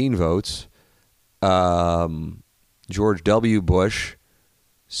 votes. George W. Bush,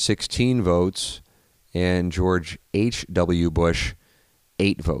 16 votes, and George H.W. Bush,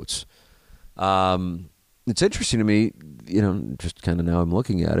 8 votes. It's interesting to me, just kind of now I'm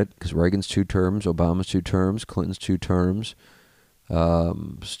looking at it, because Reagan's 2 terms, Obama's 2 terms, Clinton's 2 terms,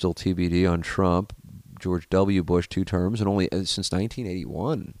 still TBD on Trump, George W. Bush 2 terms, and only since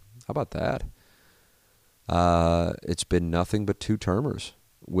 1981. How about that? It's been nothing but 2-termers,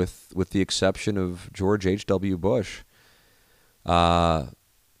 with the exception of George H.W. Bush. So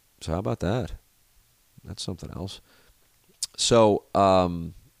how about that? That's something else. So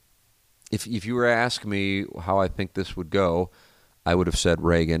if you were to ask me how I think this would go, I would have said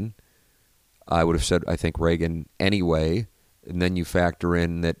Reagan. I would have said I think Reagan anyway, and then you factor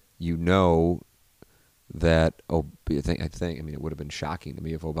in that that I think it would have been shocking to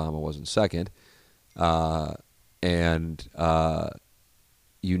me if Obama wasn't second, and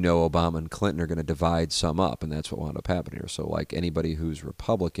Obama and Clinton are going to divide some up, and that's what wound up happening here. So anybody who's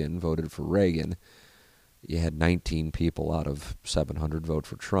Republican voted for Reagan, you had 19 people out of 700 vote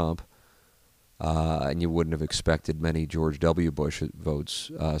for Trump, and you wouldn't have expected many George W. Bush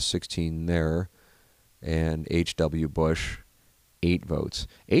votes, 16 there, and H.W. Bush, 8 votes.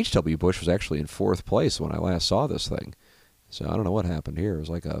 H.W. Bush was actually in 4th place when I last saw this thing. So I don't know what happened here. It was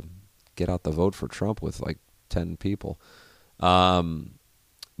like a get out the vote for Trump with 10 people. It's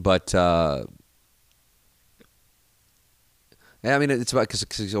about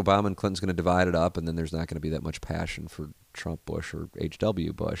because Obama and Clinton's going to divide it up, and then there's not going to be that much passion for Trump Bush or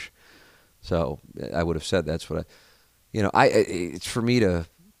H.W. Bush. So I would have said that's what it's for me to.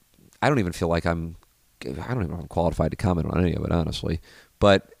 I don't even feel like I'm qualified to comment on any of it, honestly.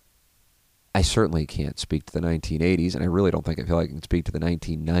 But I certainly can't speak to the 1980s, and I really don't think I feel like I can speak to the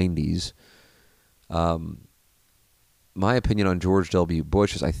 1990s. My opinion on George W.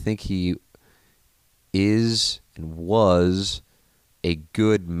 Bush is I think he is and was a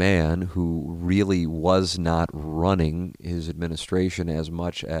good man who really was not running his administration as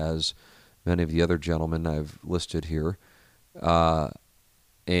much as many of the other gentlemen I've listed here,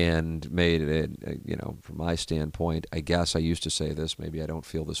 and made it, from my standpoint, I guess I used to say this, maybe I don't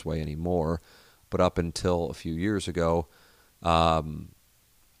feel this way anymore, but up until a few years ago, in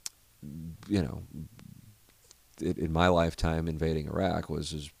my lifetime, invading Iraq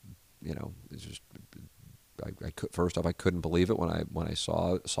was it's just, I couldn't believe it when I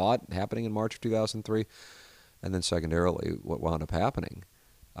saw it happening in March of 2003, and then secondarily, what wound up happening.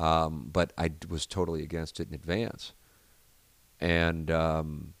 But I was totally against it in advance, and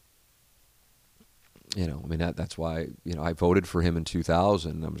that's why I voted for him in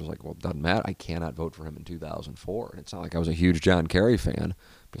 2000. I'm just like, well, it doesn't matter. I cannot vote for him in 2004. And it's not like I was a huge John Kerry fan.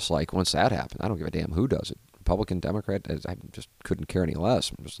 Just like once that happened, I don't give a damn who does it. Republican, Democrat, I just couldn't care any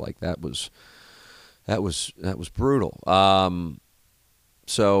less. I'm just like, that was brutal.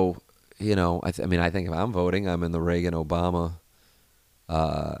 So I think if I'm voting, I'm in the Reagan Obama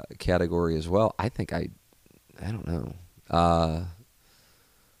category as well. I think I don't know.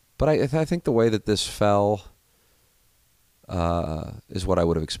 But I think the way that this fell is what I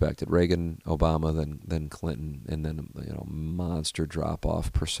would have expected. Reagan, Obama, then Clinton, and then monster drop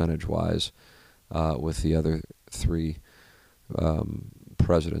off percentage wise with the other three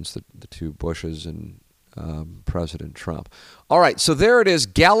presidents, the two Bushes and President Trump. All right, so there it is,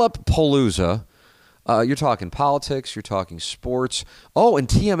 Gallup-palooza. You're talking politics, you're talking sports. Oh, and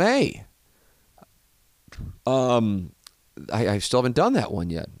TMA. I still haven't done that one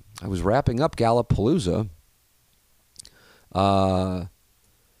yet. I was wrapping up Gallup-palooza. Let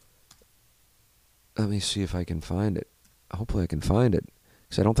me see if I can find it. Hopefully I can find it,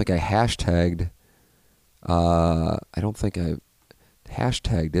 because I don't think I hashtagged. I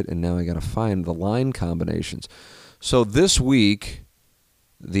hashtagged it, and now I got to find the line combinations. So this week,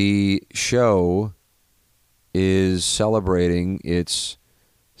 the show is celebrating its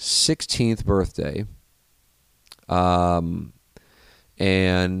 16th birthday.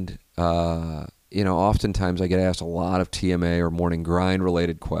 Oftentimes I get asked a lot of TMA or morning grind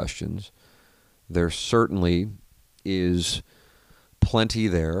related questions. There certainly is plenty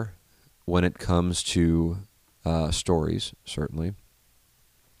there when it comes to stories, certainly.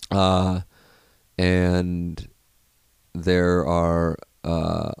 And there are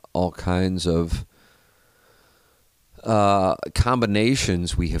all kinds of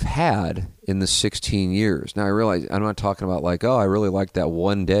combinations we have had in the 16 years. Now, I realize I'm not talking about like, I really liked that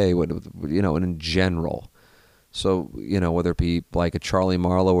one day, and in general. So, whether it be like a Charlie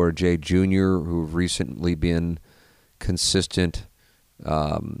Marlowe or a Jay Jr., who've recently been consistent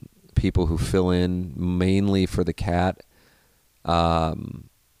people who fill in mainly for the Cat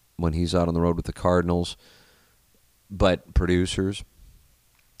when he's out on the road with the Cardinals, but producers,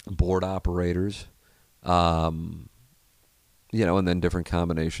 board operators, and then different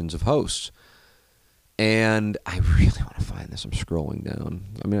combinations of hosts. And I really want to find this. I'm scrolling down.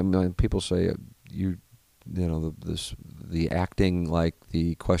 I mean people say the acting, like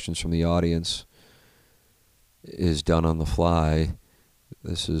the questions from the audience, is done on the fly.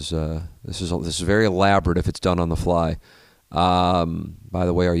 This is very elaborate if it's done on the fly. By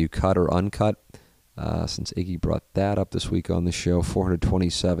the way, are you cut or uncut? Since Iggy brought that up this week on the show,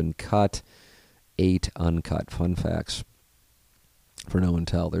 427 cut, 8 uncut. Fun facts for no one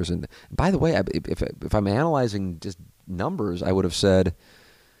tell. By the way, if I'm analyzing just numbers, I would have thought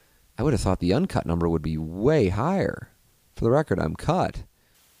the uncut number would be way higher. For the record, I'm cut.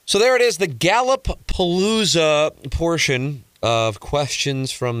 So there it is, the Gallup-palooza portion of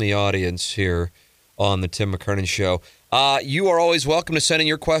questions from the audience here on the Tim McKernan Show. You are always welcome to send in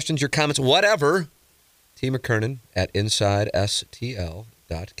your questions, your comments, whatever. T. McKernan at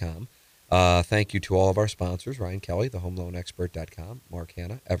InsideSTL.com. Thank you to all of our sponsors, Ryan Kelly, thehomeloanexpert.com, Mark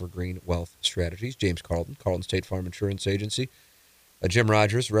Hanna, Evergreen Wealth Strategies, James Carlton, Carlton State Farm Insurance Agency, Jim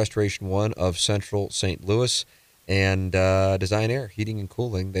Rogers, Restoration One of Central St. Louis, and Design Air, Heating and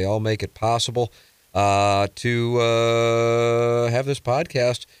Cooling. They all make it possible to have this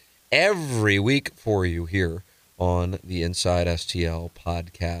podcast every week for you here on the Inside STL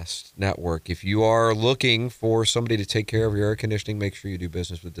Podcast Network. If you are looking for somebody to take care of your air conditioning, make sure you do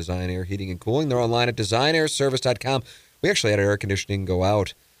business with Design Air Heating and Cooling. They're online at designairservice.com. We actually had our air conditioning go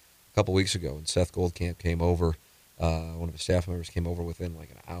out a couple weeks ago, and Seth Goldcamp came over. One of the staff members came over within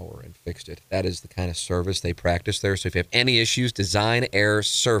like an hour and fixed it. That is the kind of service they practice there. So if you have any issues,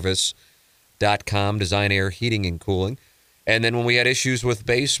 designairservice.com, Design Air Heating and Cooling. And then when we had issues with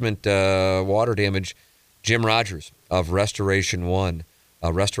basement water damage, Jim Rogers of Restoration One.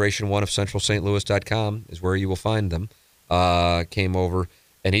 Restoration One of Central St. Louis.com is where you will find them. came over,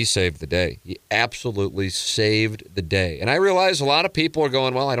 and he saved the day. He absolutely saved the day. And I realize a lot of people are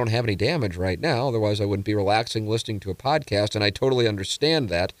going, well, I don't have any damage right now. Otherwise, I wouldn't be relaxing listening to a podcast, and I totally understand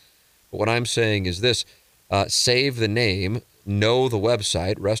that. But what I'm saying is this. Save the name, know the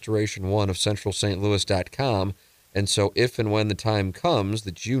website, Restoration1 of CentralSt. And so if and when the time comes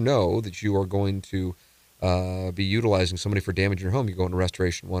that you know that you are going to be utilizing somebody for damage in your home, you're going to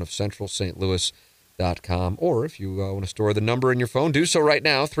Restoration1 of CentralSt. Or if you want to store the number in your phone, do so right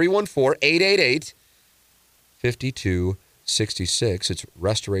now, 314-888-5266. It's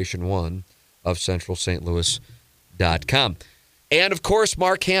Restoration1 of CentralSt. And, of course,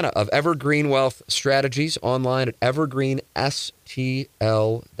 Mark Hanna of Evergreen Wealth Strategies, online at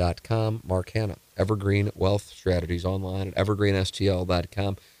evergreenstl.com. Mark Hanna, Evergreen Wealth Strategies, online at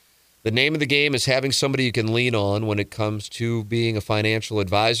evergreenstl.com. The name of the game is having somebody you can lean on when it comes to being a financial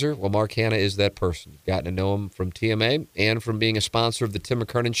advisor. Well, Mark Hanna is that person. You've gotten to know him from TMA and from being a sponsor of the Tim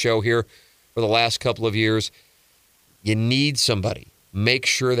McKernan Show here for the last couple of years. You need somebody. Make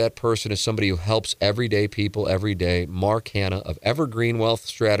sure that person is somebody who helps everyday people every day. Mark Hanna of Evergreen Wealth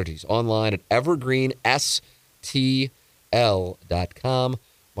Strategies, online at evergreenstl.com.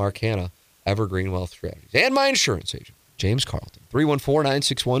 Mark Hanna, Evergreen Wealth Strategies. And my insurance agent, James Carlton,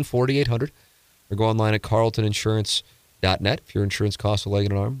 314-961-4800. Or go online at carltoninsurance.net. If your insurance costs a leg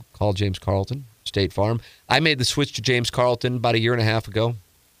and an arm, call James Carlton, State Farm. I made the switch to James Carlton about a year and a half ago,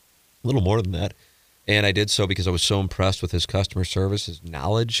 a little more than that. And I did so because I was so impressed with his customer service, his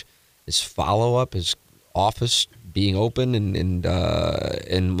knowledge, his follow-up, his office being open.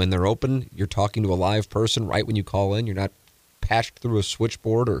 And when they're open, you're talking to a live person right when you call in. You're not patched through a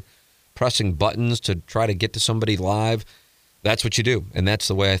switchboard or pressing buttons to try to get to somebody live. That's what you do. And that's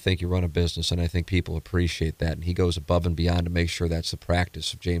the way I think you run a business. And I think people appreciate that. And he goes above and beyond to make sure that's the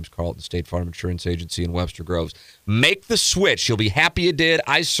practice of James Carlton, State Farm Insurance Agency in Webster Groves. Make the switch. You'll be happy you did.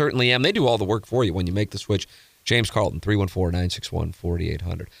 I certainly am. They do all the work for you when you make the switch. James Carlton,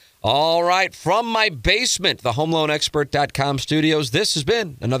 314-961-4800. All right. From my basement, the HomeLoanExpert.com studios, this has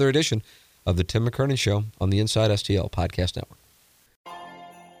been another edition of the Tim McKernan Show on the Inside STL Podcast Network.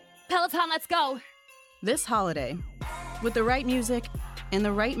 Peloton, let's go. This holiday, with the right music and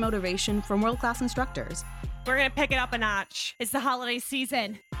the right motivation from world-class instructors, we're going to pick it up a notch. It's the holiday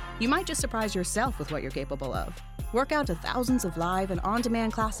season. You might just surprise yourself with what you're capable of. Work out to thousands of live and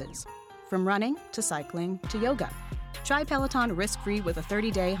on-demand classes, from running to cycling to yoga. Try Peloton risk-free with a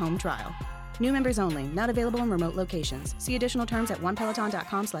 30-day home trial. New members only, not available in remote locations. See additional terms at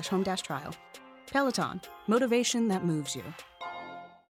onepeloton.com/home-trial. Peloton, motivation that moves you.